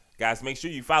pleasure. Guys, make sure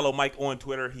you follow Mike on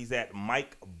Twitter. He's at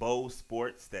Mike Bo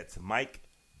Sports. That's Mike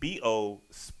B-O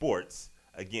Sports.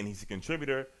 Again, he's a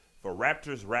contributor for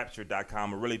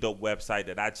RaptorsRapture.com, a really dope website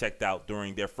that I checked out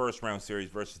during their first round series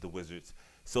versus the Wizards.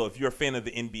 So if you're a fan of the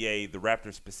NBA, the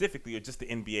Raptors specifically, or just the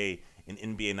NBA and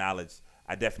NBA knowledge,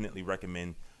 I definitely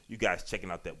recommend you guys checking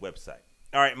out that website.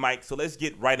 All right, Mike, so let's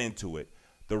get right into it.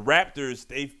 The Raptors,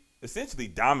 they've essentially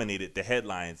dominated the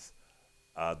headlines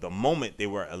the moment they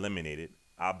were eliminated.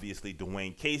 Obviously,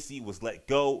 Dwayne Casey was let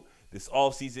go this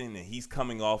offseason, and he's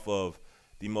coming off of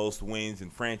the most wins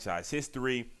in franchise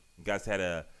history. You guys had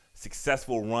a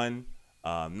successful run,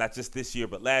 not just this year,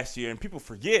 but last year. And people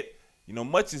forget,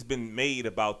 much has been made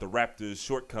about the Raptors'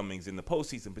 shortcomings in the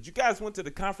postseason. But you guys went to the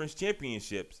conference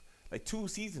championships like 2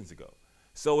 seasons ago.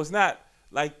 So it's not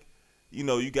like,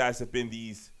 you guys have been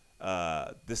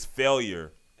this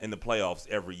failure in the playoffs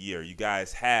every year. You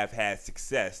guys have had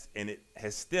success, and it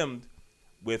has stemmed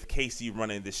with Casey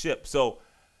running the ship. So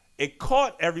it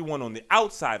caught everyone on the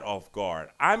outside off guard.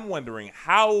 I'm wondering,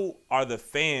 how are the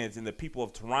fans and the people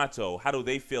of Toronto, how do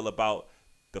they feel about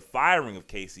the firing of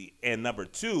Casey? And number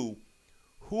 2,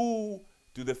 who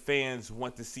do the fans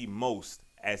want to see most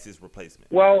as his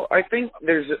replacement? Well, I think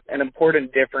there's an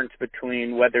important difference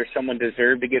between whether someone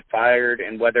deserved to get fired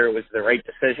and whether it was the right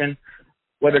decision.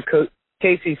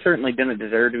 Casey certainly didn't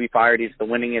deserve to be fired. He's the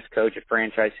winningest coach of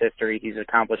franchise history. He's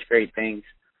accomplished great things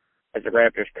as a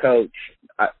Raptors coach.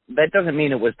 That doesn't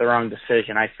mean it was the wrong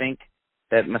decision. I think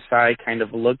that Masai kind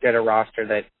of looked at a roster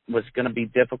that was going to be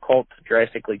difficult to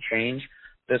drastically change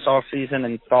this offseason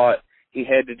and thought he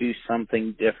had to do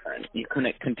something different. You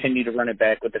couldn't continue to run it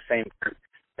back with the same group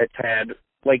that's had,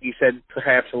 like you said,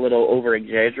 perhaps a little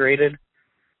over-exaggerated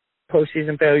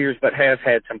postseason failures, but has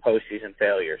had some postseason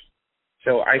failures.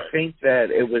 So I think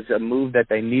that it was a move that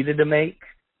they needed to make,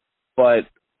 but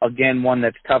again, one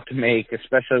that's tough to make,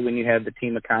 especially when you have the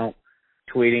team account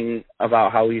tweeting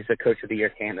about how he's a Coach of the Year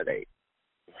candidate.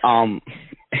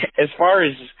 As far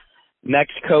as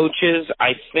next coaches,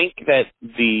 I think that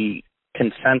the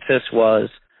consensus was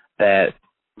that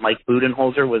Mike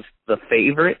Budenholzer was the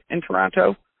favorite in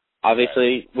Toronto.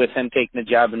 Obviously, with him taking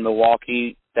the job in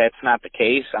Milwaukee, that's not the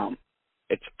case.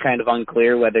 It's kind of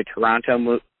unclear whether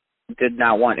Toronto did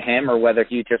not want him or whether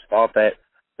he just thought that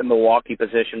the Milwaukee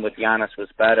position with Giannis was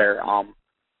better.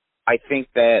 I think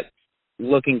that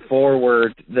looking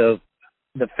forward, the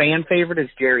fan favorite is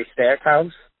Jerry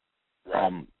Stackhouse,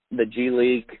 the G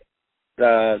League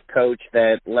coach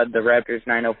that led the Raptors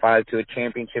 905 to a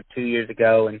championship 2 years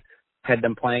ago and had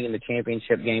them playing in the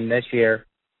championship game this year.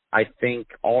 I think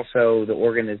also the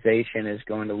organization is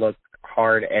going to look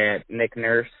hard at Nick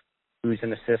Nurse, who's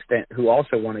an assistant who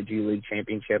also won a G League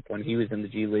championship when he was in the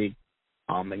G League,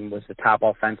 and was the top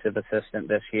offensive assistant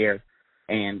this year,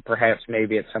 and perhaps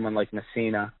maybe it's someone like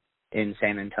Messina in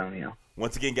San Antonio.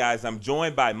 Once again, guys, I'm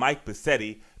joined by Mike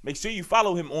Bossetti. Make sure you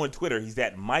follow him on Twitter. He's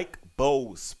at Mike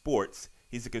Bo Sports.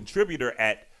 He's a contributor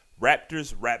at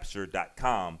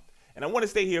RaptorsRapture.com. And I want to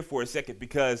stay here for a second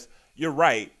because you're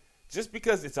right. Just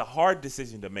because it's a hard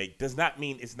decision to make does not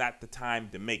mean it's not the time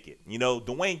to make it.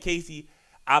 Dwayne Casey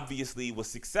obviously was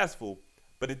successful,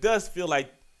 but it does feel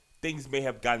like things may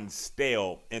have gotten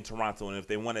stale in Toronto, and if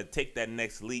they want to take that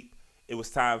next leap, it was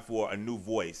time for a new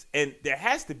voice. And there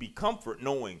has to be comfort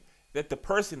knowing that the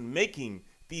person making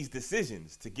these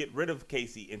decisions to get rid of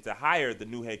Casey and to hire the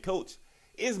new head coach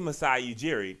is Masai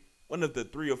Ujiri, one of the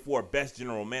 3 or 4 best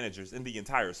general managers in the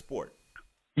entire sport.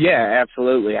 Yeah,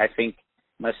 absolutely. I think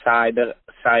Masai,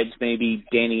 besides maybe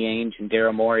Danny Ainge and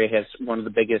Daryl Morey, has one of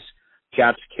the biggest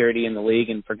job security in the league,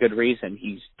 and for good reason.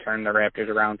 He's turned the Raptors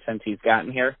around since he's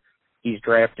gotten here. He's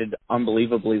drafted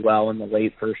unbelievably well in the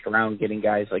late first round, getting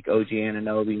guys like OG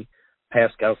Anunoby,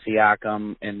 Pascal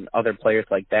Siakam, and other players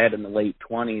like that in the late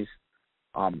 20s.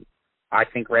 I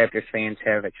think Raptors fans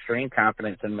have extreme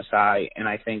confidence in Masai, and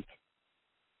I think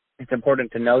it's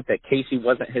important to note that Casey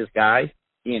wasn't his guy.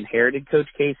 He inherited Coach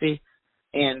Casey,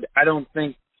 and I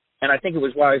think it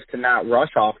was wise to not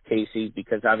rush off Casey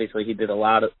because obviously he did a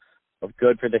lot of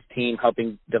good for this team,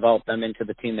 helping develop them into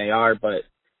the team they are, but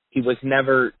he was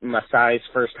never Masai's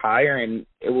first hire, and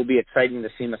it will be exciting to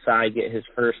see Masai get his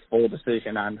first full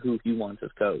decision on who he wants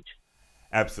as coach.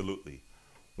 Absolutely.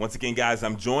 Once again, guys,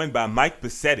 I'm joined by Mike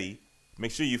Bossetti.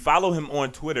 Make sure you follow him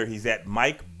on Twitter. He's at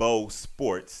Mike Bo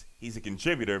Sports. He's a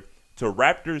contributor to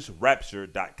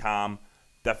RaptorsRapture.com.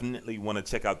 Definitely want to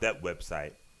check out that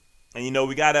website. And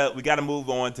we gotta move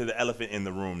on to the elephant in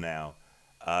the room now.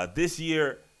 This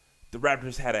year, the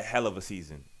Raptors had a hell of a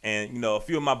season. And, a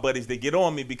few of my buddies, they get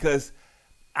on me because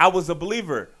I was a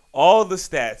believer. All the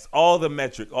stats, all the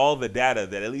metric, all the data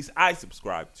that at least I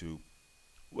subscribe to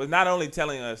was not only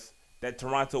telling us that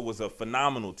Toronto was a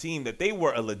phenomenal team, that they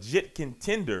were a legit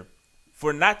contender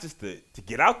for not just to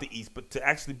get out the East, but to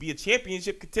actually be a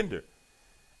championship contender.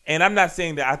 And I'm not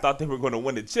saying that I thought they were going to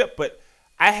win the chip, but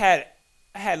I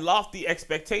had lofty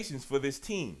expectations for this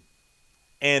team.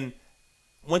 And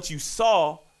once you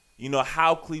saw,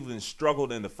 how Cleveland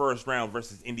struggled in the first round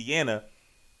versus Indiana,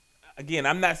 again,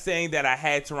 I'm not saying that I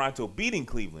had Toronto beating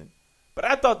Cleveland, but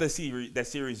I thought that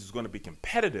series was going to be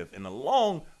competitive in a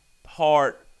long,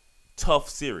 hard, tough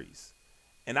series.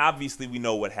 And obviously we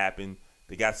know what happened.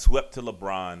 They got swept to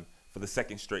LeBron for the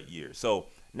second straight year. So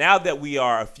now that we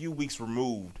are a few weeks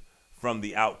removed from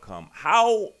the outcome,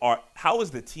 how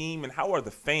is the team and how are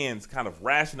the fans kind of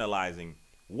rationalizing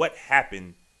what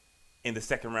happened in the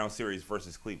second round series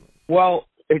versus Cleveland? Well,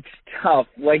 it's tough.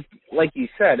 Like you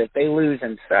said, if they lose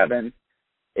in 7,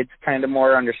 it's kind of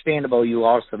more understandable. You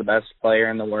lost to the best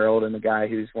player in the world and the guy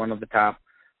who's one of the top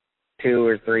 2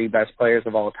 or 3 best players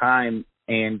of all time.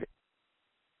 And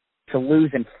to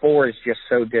lose in 4 is just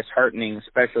so disheartening,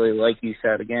 especially, like you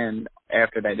said, again,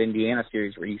 after that Indiana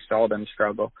series where you saw them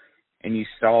struggle and you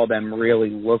saw them really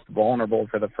look vulnerable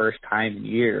for the first time in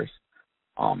years.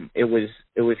 It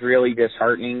was really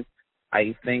disheartening.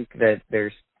 I think that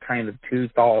there's kind of two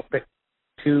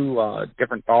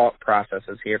different thought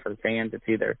processes here for fans. It's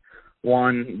either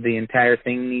one, the entire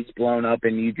thing needs blown up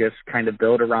and you just kind of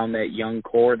build around that young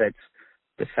core that's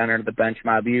the center of the bench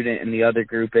mob unit, and the other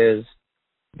group is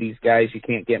these guys, you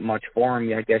can't get much for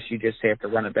them. I guess you just have to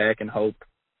run it back and hope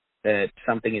that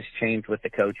something has changed with the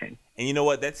coaching. And you know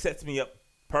what? That sets me up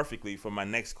perfectly for my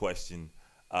next question.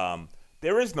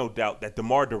 There is no doubt that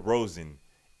DeMar DeRozan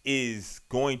is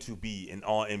going to be an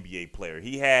all-NBA player.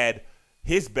 He had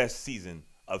his best season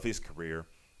of his career.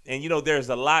 And, there's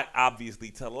a lot, obviously,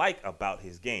 to like about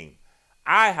his game.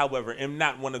 I, however, am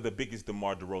not one of the biggest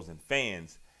DeMar DeRozan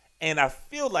fans. And I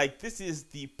feel like this is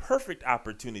the perfect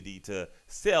opportunity to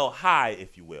sell high,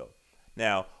 if you will.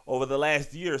 Now, over the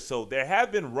last year or so, there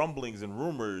have been rumblings and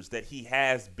rumors that he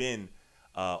has been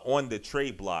on the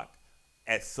trade block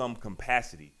at some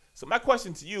capacity. So my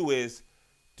question to you is,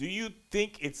 do you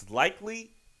think it's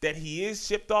likely that he is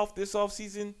shipped off this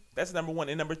offseason? That's number one.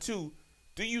 And number two,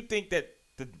 do you think that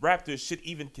the Raptors should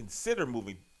even consider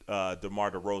moving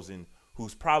DeMar DeRozan,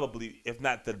 who's probably, if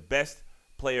not the best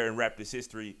player in Raptors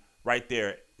history, right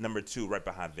there, number 2, right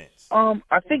behind Vince?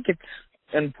 I think it's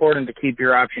important to keep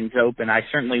your options open. I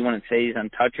certainly wouldn't say he's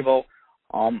untouchable.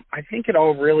 I think it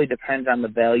all really depends on the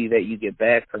value that you get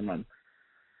back from him.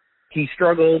 He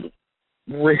struggled,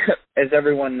 as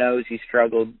everyone knows, he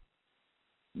struggled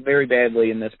very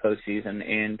badly in this postseason,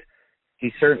 and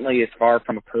he certainly is far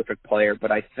from a perfect player.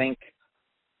 But I think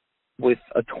with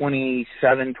a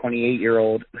 27,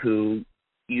 28-year-old who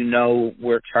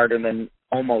works harder than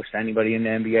almost anybody in the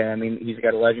NBA, I mean, he's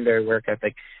got a legendary work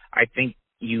ethic, I think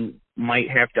you might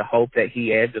have to hope that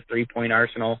he adds a three-point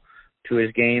arsenal to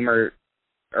his game or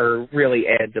really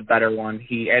adds a better one.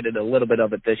 He added a little bit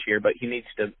of it this year, but he needs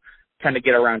to kind of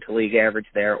get around to league average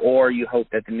there. Or you hope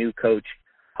that the new coach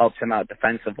helps him out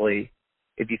defensively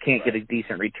if you can't get a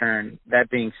decent return. That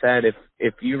being said,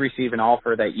 if you receive an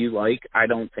offer that you like, I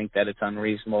don't think that it's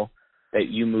unreasonable that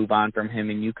you move on from him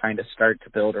and you kind of start to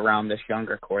build around this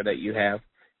younger core that you have.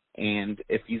 And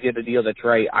if you get a deal that's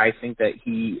right, I think that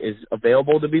he is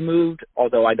available to be moved,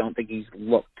 although I don't think he's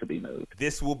looked to be moved.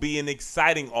 This will be an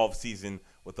exciting offseason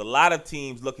with a lot of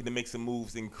teams looking to make some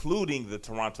moves, including the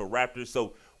Toronto Raptors.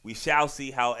 So we shall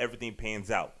see how everything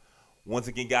pans out. Once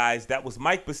again, guys, that was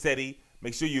Mike Bossetti.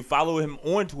 Make sure you follow him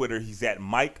on Twitter. He's at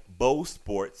Mike Bo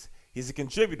Sports. He's a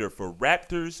contributor for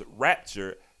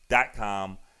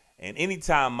RaptorsRapture.com. And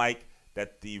anytime, Mike,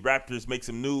 that the Raptors make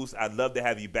some news, I'd love to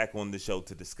have you back on the show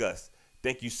to discuss.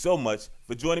 Thank you so much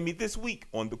for joining me this week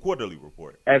on the Quarterly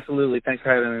Report. Absolutely. Thanks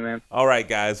for having me, man. All right,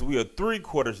 guys, we are 3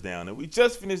 quarters down, and we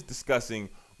just finished discussing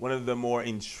one of the more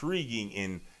intriguing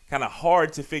and kind of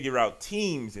hard to figure out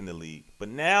teams in the league. But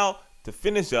now, to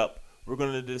finish up, we're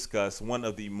going to discuss one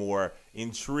of the more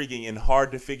intriguing and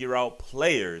hard to figure out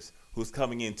players who's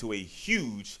coming into a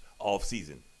huge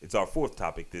offseason. It's our 4th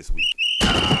topic this week.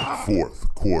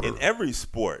 4th quarter. In every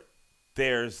sport,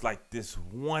 there's like this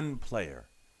one player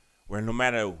where no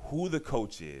matter who the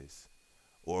coach is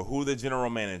or who the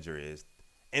general manager is,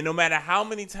 and no matter how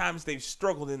many times they've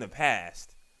struggled in the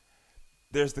past,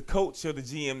 there's the coach or the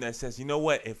GM that says, you know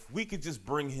what, if we could just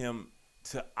bring him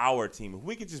to our team, if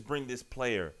we could just bring this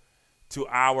player to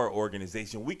our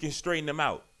organization, we can straighten them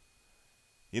out.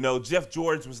 You know, Jeff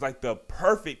George was like the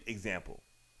perfect example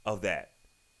of that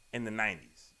in the 90s.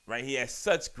 Right, he has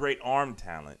such great arm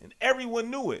talent, and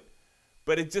everyone knew it,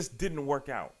 but it just didn't work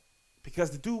out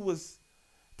because the dude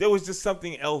there was just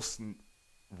something else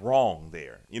wrong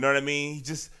there. You know what I mean?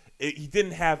 He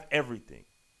didn't have everything.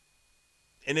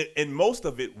 And most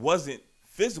of it wasn't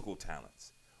physical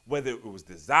talents, whether it was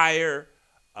desire.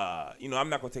 I'm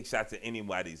not going to take shots at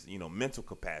anybody's, mental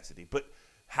capacity, but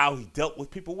how he dealt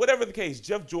with people, whatever the case.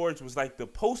 Jeff George was like the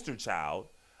poster child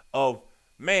of,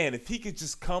 man, if he could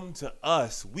just come to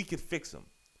us, we could fix him.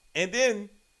 And then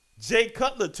Jay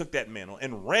Cutler took that mantle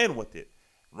and ran with it.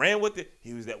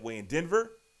 He was that way in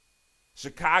Denver.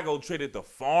 Chicago traded the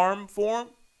farm for him.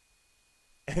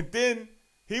 And then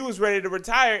he was ready to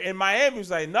retire. And Miami was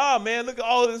like, nah, man, look at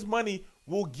all of this money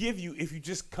we'll give you if you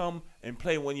just come and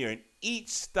play 1 year. And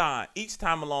each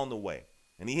time along the way.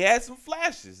 And he had some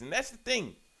flashes. And that's the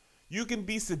thing. You can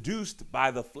be seduced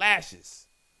by the flashes,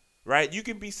 right? You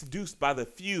can be seduced by the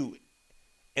few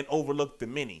and overlook the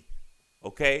many,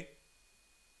 okay?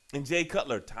 And Jay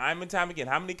Cutler, time and time again,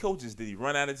 how many coaches did he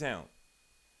run out of town?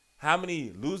 How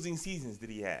many losing seasons did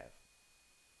he have?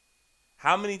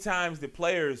 How many times did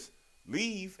players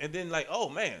leave and then like, oh,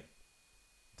 man,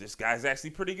 this guy's actually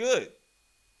pretty good?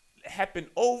 It happened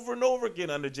over and over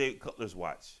again under Jay Cutler's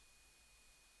watch.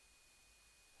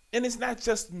 And it's not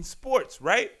just in sports,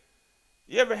 right?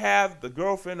 You ever have the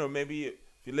girlfriend, or maybe if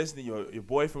you're listening, your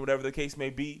boyfriend, whatever the case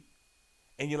may be,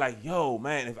 and you're like, yo,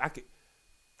 man, if I could,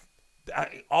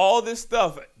 all this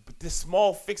stuff, but this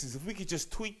small fixes, if we could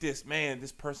just tweak this, man,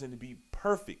 this person to be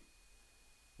perfect.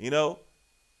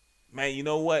 Man, you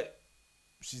know what?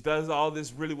 She does all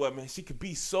this really well, man. She could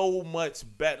be so much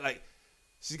better. Like,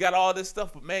 she's got all this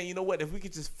stuff, but man, you know what? If we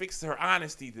could just fix her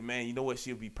honesty, then man, you know what?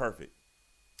 She'll be perfect.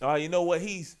 You know what?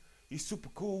 He's super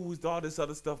cool. He's all this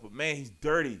other stuff, but man, he's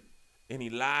dirty and he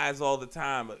lies all the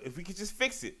time. If we could just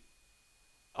fix it.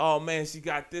 Oh man, she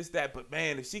got this, that, but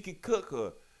man, if she could cook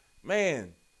her,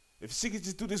 man, if she could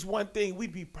just do this one thing,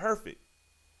 we'd be perfect.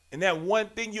 And that one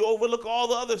thing, you overlook all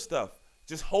the other stuff,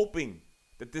 just hoping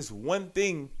that this one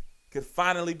thing could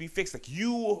finally be fixed. Like,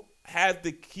 you have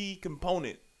the key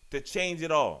component to change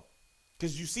it all.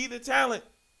 Because you see the talent.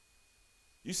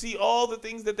 You see all the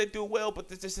things that they do well, but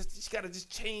you just got to just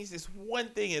change this one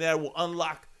thing, and that will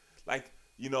unlock,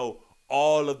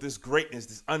 all of this greatness,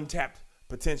 this untapped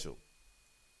potential.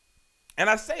 And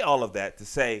I say all of that to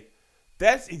say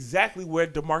that's exactly where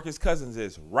DeMarcus Cousins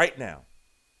is right now.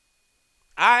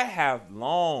 I have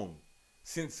long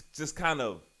since just kind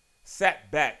of sat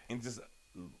back and just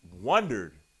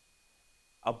wondered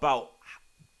about,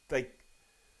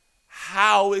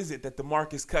 how is it that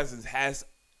DeMarcus Cousins has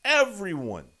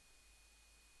everyone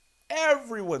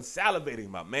salivating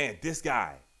about, man, this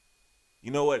guy.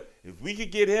 You know what? If we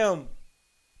could get him,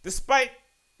 despite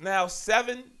now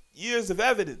 7 years of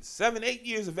evidence, 8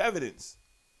 years of evidence,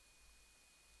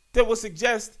 that would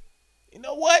suggest, you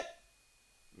know what?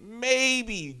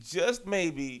 Maybe, just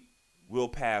maybe, we'll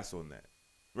pass on that,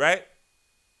 right?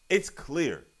 It's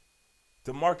clear.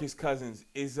 DeMarcus Cousins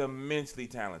is immensely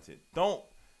talented. Don't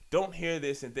hear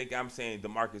this and think I'm saying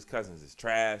DeMarcus Cousins is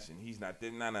trash and he's not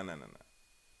there. No.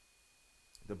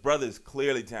 The brother is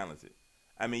clearly talented.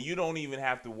 I mean, you don't even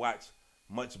have to watch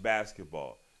much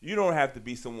basketball. You don't have to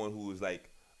be someone who is like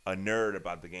a nerd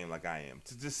about the game like I am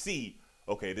to just see,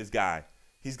 okay, this guy,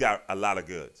 he's got a lot of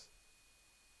goods.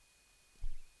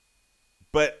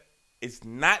 But it's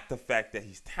not the fact that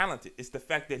he's talented. It's the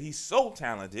fact that he's so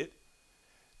talented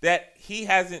that he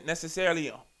hasn't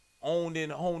necessarily honed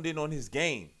in on his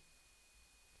game.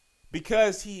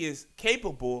 Because he is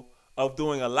capable of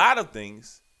doing a lot of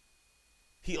things,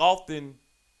 he often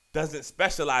doesn't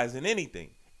specialize in anything,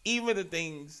 even the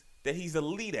things that he's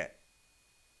elite at.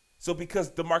 So because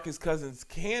DeMarcus Cousins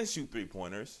can shoot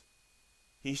three-pointers,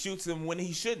 he shoots them when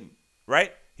he shouldn't,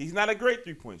 right? He's not a great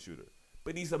three-point shooter,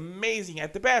 but he's amazing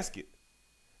at the basket.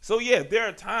 So yeah, there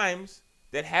are times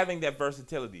that having that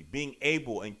versatility, being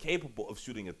able and capable of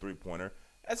shooting a three-pointer,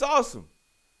 that's awesome.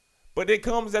 But it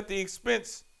comes at the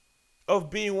expense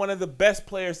of being one of the best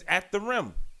players at the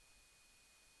rim.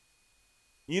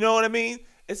 You know what I mean?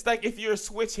 It's like if you're a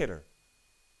switch hitter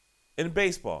in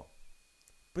baseball,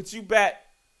 but you bat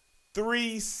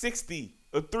 360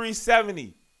 or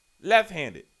 370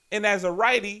 left-handed. And as a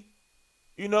righty,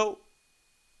 you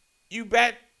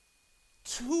bat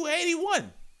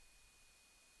 281.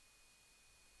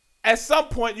 At some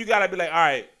point, you got to be like, all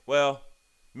right, well,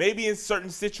 maybe in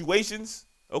certain situations,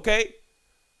 okay,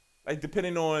 like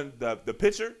depending on the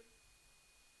pitcher.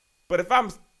 But if I'm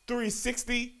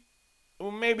 360,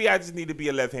 well, maybe I just need to be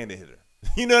a left-handed hitter.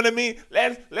 You know what I mean?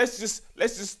 Let's just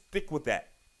stick with that.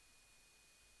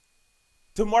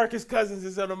 DeMarcus Cousins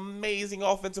is an amazing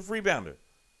offensive rebounder.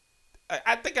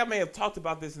 I think I may have talked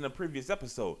about this in a previous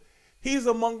episode. He's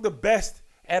among the best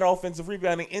at offensive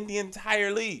rebounding in the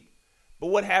entire league. But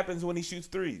what happens when he shoots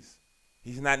threes?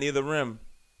 He's not near the rim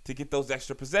to get those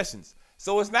extra possessions.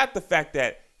 So it's not the fact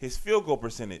that his field goal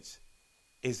percentage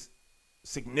is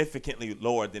significantly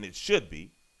lower than it should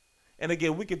be. And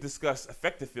again, we could discuss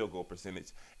effective field goal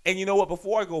percentage. And you know what?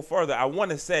 Before I go further, I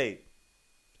want to say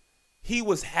he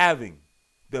was having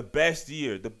the best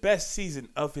year, the best season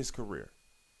of his career,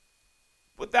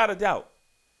 without a doubt.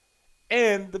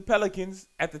 And the Pelicans,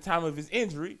 at the time of his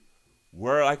injury,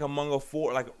 were like among a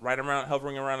four, like right around,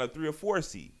 hovering around a 3 or 4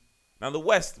 seed. Now, the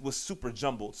West was super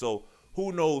jumbled, so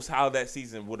who knows how that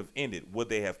season would have ended. Would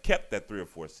they have kept that 3 or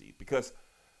 4 seed? Because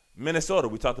Minnesota,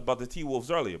 we talked about the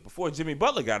T-Wolves earlier. Before Jimmy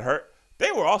Butler got hurt,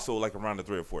 they were also like around the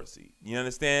 3 or 4 seed. You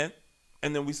understand?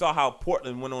 And then we saw how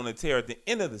Portland went on a tear at the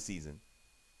end of the season.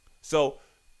 So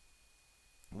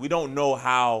we don't know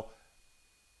how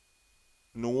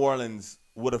New Orleans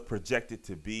would have projected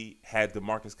to be had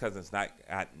DeMarcus Cousins not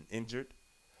gotten injured.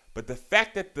 But the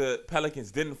fact that the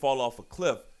Pelicans didn't fall off a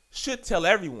cliff should tell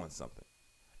everyone something.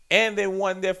 And they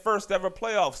won their first ever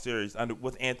playoff series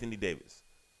with Anthony Davis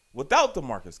without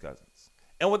DeMarcus Cousins.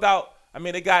 And without,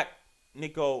 they got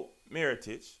Nico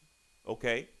Mirotic,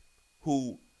 okay,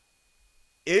 who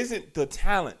isn't the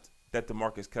talent that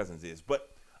DeMarcus Cousins is. But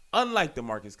unlike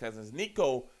DeMarcus Cousins,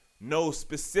 Nico knows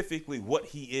specifically what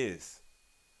he is.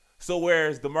 So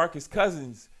whereas DeMarcus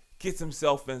Cousins gets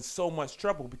himself in so much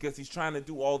trouble because he's trying to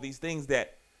do all these things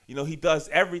that, he does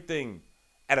everything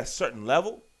at a certain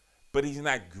level, but he's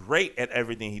not great at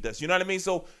everything he does. You know what I mean?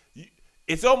 So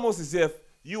it's almost as if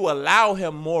you allow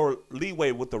him more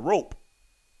leeway with the rope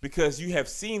because you have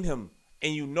seen him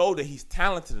and you know that he's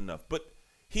talented enough, but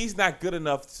he's not good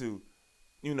enough to,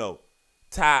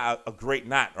 tie a great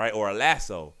knot, right, or a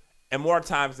lasso. And more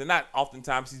times than not,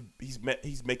 oftentimes he's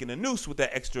making a noose with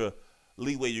that extra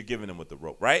leeway you're giving him with the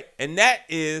rope, right? And that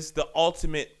is the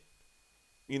ultimate,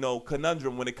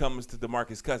 conundrum when it comes to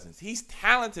DeMarcus Cousins. He's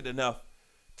talented enough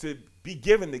to be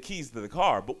given the keys to the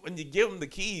car, but when you give him the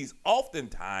keys,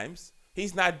 oftentimes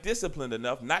he's not disciplined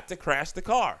enough not to crash the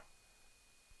car.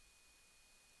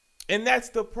 And that's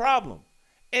the problem.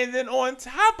 And then on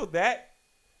top of that,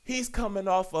 he's coming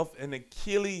off of an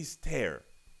Achilles tear.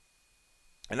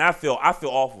 And I feel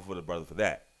awful for the brother for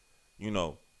that,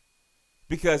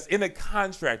 because in a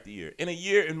contract year, in a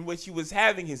year in which he was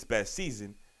having his best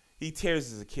season, he tears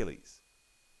his Achilles.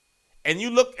 And you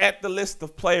look at the list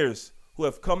of players who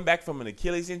have come back from an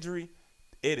Achilles injury,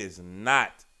 it is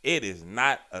not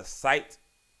a sight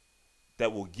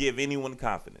that will give anyone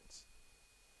confidence.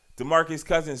 DeMarcus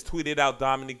Cousins tweeted out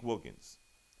Dominique Wilkins,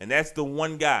 and that's the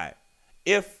one guy.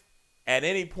 If at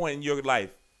any point in your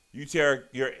life you tear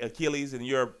your Achilles and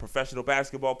you're a professional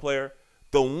basketball player,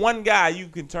 the one guy you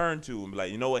can turn to and be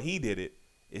like, you know what, he did it,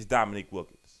 is Dominique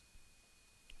Wilkins.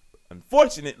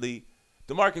 Unfortunately,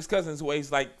 DeMarcus Cousins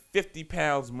weighs like 50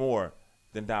 pounds more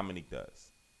than Dominique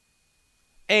does.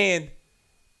 And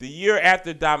the year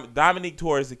after Dominique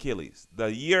tore his Achilles,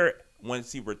 the year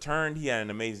once he returned, he had an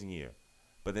amazing year.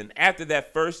 But then after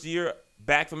that first year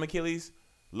back from Achilles,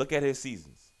 look at his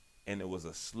seasons. And it was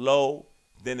a slow,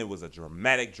 then it was a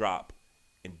dramatic drop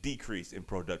and decrease in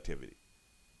productivity.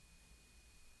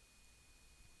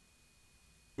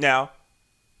 Now,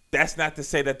 that's not to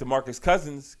say that DeMarcus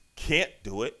Cousins can't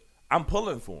do it. I'm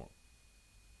pulling for him.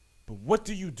 But what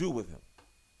do you do with him?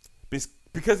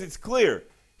 Because it's clear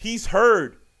he's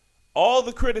heard all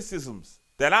the criticisms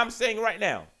that I'm saying right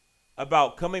now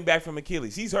about coming back from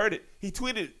Achilles. He's heard it. He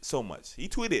tweeted so much. He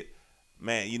tweeted,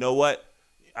 man, you know what?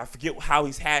 I forget how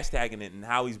he's hashtagging it and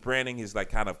how he's branding his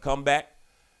kind of comeback.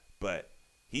 But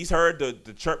he's heard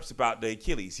the chirps about the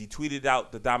Achilles. He tweeted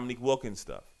out the Dominique Wilkins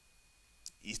stuff.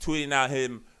 He's tweeting out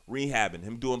him rehabbing,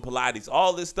 him doing Pilates,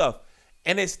 all this stuff.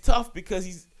 And it's tough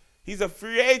because he's a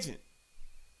free agent.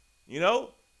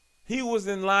 He was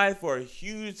in line for a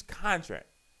huge contract.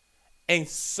 And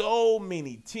so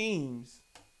many teams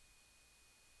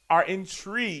are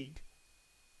intrigued,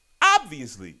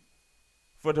 obviously,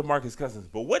 for DeMarcus Cousins.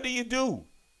 But what do you do?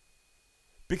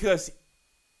 Because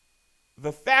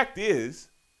the fact is,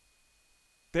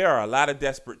 there are a lot of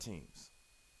desperate teams.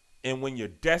 And when you're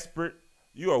desperate,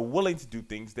 you are willing to do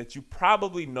things that you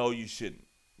probably know you shouldn't.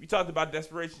 We talked about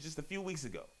desperation just a few weeks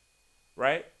ago,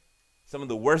 right? Some of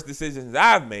the worst decisions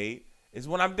I've made is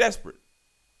when I'm desperate.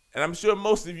 And I'm sure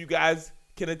most of you guys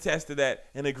can attest to that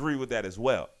and agree with that as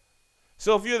well.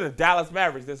 So if you're the Dallas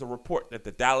Mavericks, there's a report that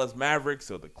the Dallas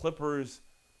Mavericks or the Clippers,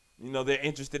 they're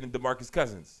interested in DeMarcus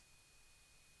Cousins.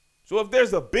 So if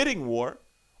there's a bidding war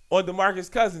on DeMarcus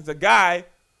Cousins, a guy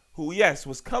who, yes,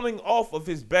 was coming off of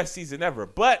his best season ever,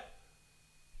 but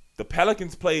the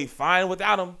Pelicans played fine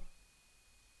without him.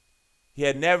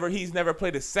 He's never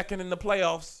played a second in the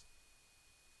playoffs.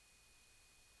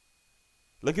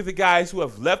 Look at the guys who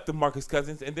have left DeMarcus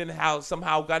Cousins and then how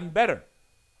somehow gotten better.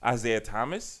 Isaiah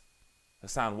Thomas,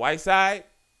 Hassan Whiteside,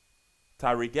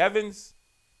 Tyreek Evans.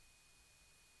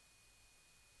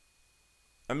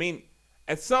 I mean,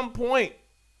 at some point,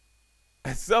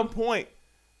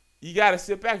 you got to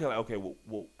sit back and like, okay,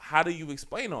 well, how do you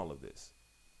explain all of this?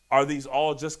 Are these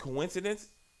all just coincidence?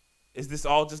 Is this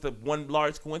all just a one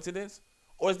large coincidence?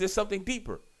 Or is there something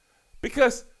deeper?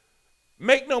 Because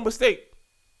make no mistake,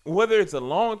 whether it's a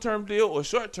long-term deal or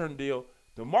short-term deal,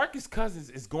 DeMarcus Cousins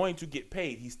is going to get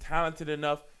paid. He's talented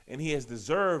enough, and he has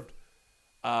deserved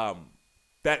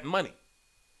that money.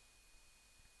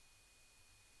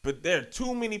 But there are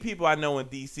too many people I know in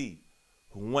D.C.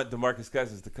 who want DeMarcus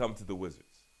Cousins to come to the Wizards.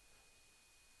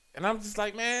 And I'm just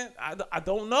like, man, I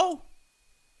don't know.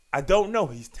 I don't know.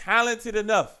 He's talented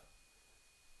enough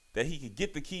that he could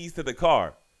get the keys to the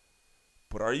car.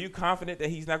 But are you confident that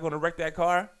he's not going to wreck that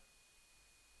car?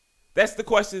 That's the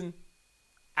question.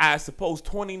 I suppose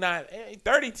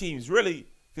 30 teams really,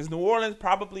 because New Orleans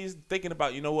probably is thinking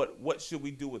about, you know what should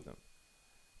we do with them?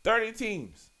 30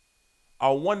 teams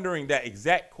are wondering that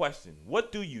exact question.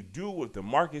 What do you do with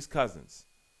DeMarcus Cousins?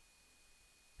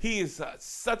 He is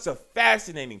such a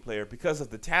fascinating player because of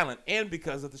the talent and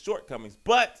because of the shortcomings.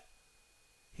 But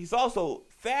he's also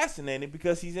fascinating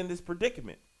because he's in this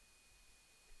predicament.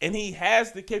 And he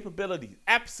has the capabilities,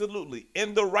 absolutely,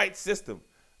 in the right system.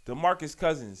 DeMarcus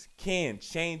Cousins can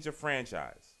change a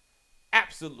franchise.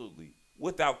 Absolutely,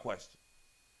 without question.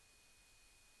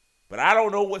 But I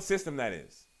don't know what system that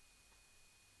is.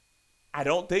 I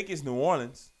don't think it's New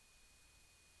Orleans.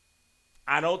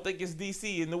 I don't think it's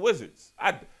D.C. and the Wizards.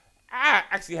 I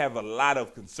actually have a lot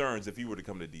of concerns if he were to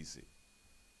come to D.C.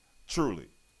 Truly.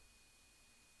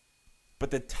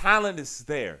 But the talent is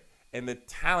there, and the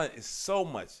talent is so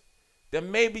much that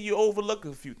maybe you overlook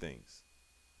a few things.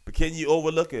 But can you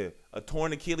overlook a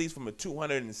torn Achilles from a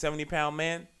 270-pound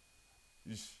man?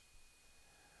 This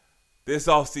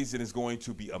offseason is going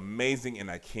to be amazing,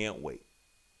 and I can't wait.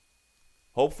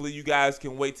 Hopefully you guys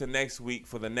can wait till next week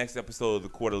for the next episode of the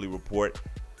Quarterly Report.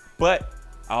 But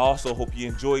I also hope you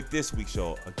enjoyed this week's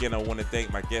show. Again, I want to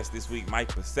thank my guest this week, Mike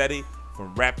Bossetti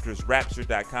from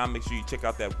RaptorsRapture.com. Make sure you check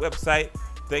out that website.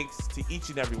 Thanks to each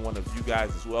and every one of you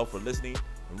guys as well for listening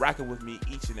and rocking with me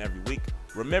each and every week.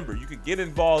 Remember, you can get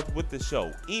involved with the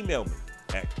show. Email me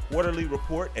at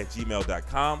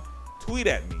quarterlyreport@gmail.com. Tweet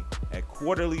at me at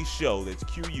quarterlyshow. That's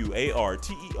QUARTERLEE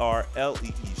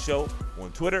show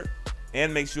on Twitter.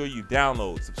 And make sure you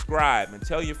download, subscribe, and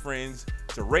tell your friends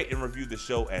to rate and review the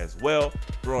show as well.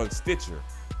 We're on Stitcher,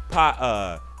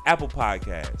 Apple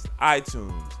Podcasts,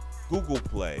 iTunes, Google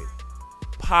Play,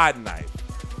 Podknife,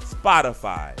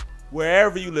 Spotify,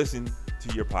 wherever you listen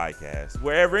to your podcast.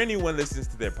 Wherever anyone listens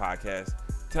to their podcast,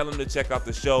 tell them to check out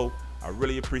the show. I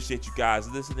really appreciate you guys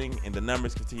listening, and the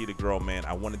numbers continue to grow, man.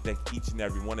 I want to thank each and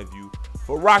every one of you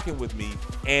for rocking with me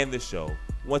and the show.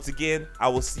 Once again, I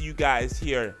will see you guys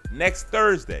here next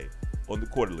Thursday on the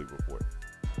Quarterly Report.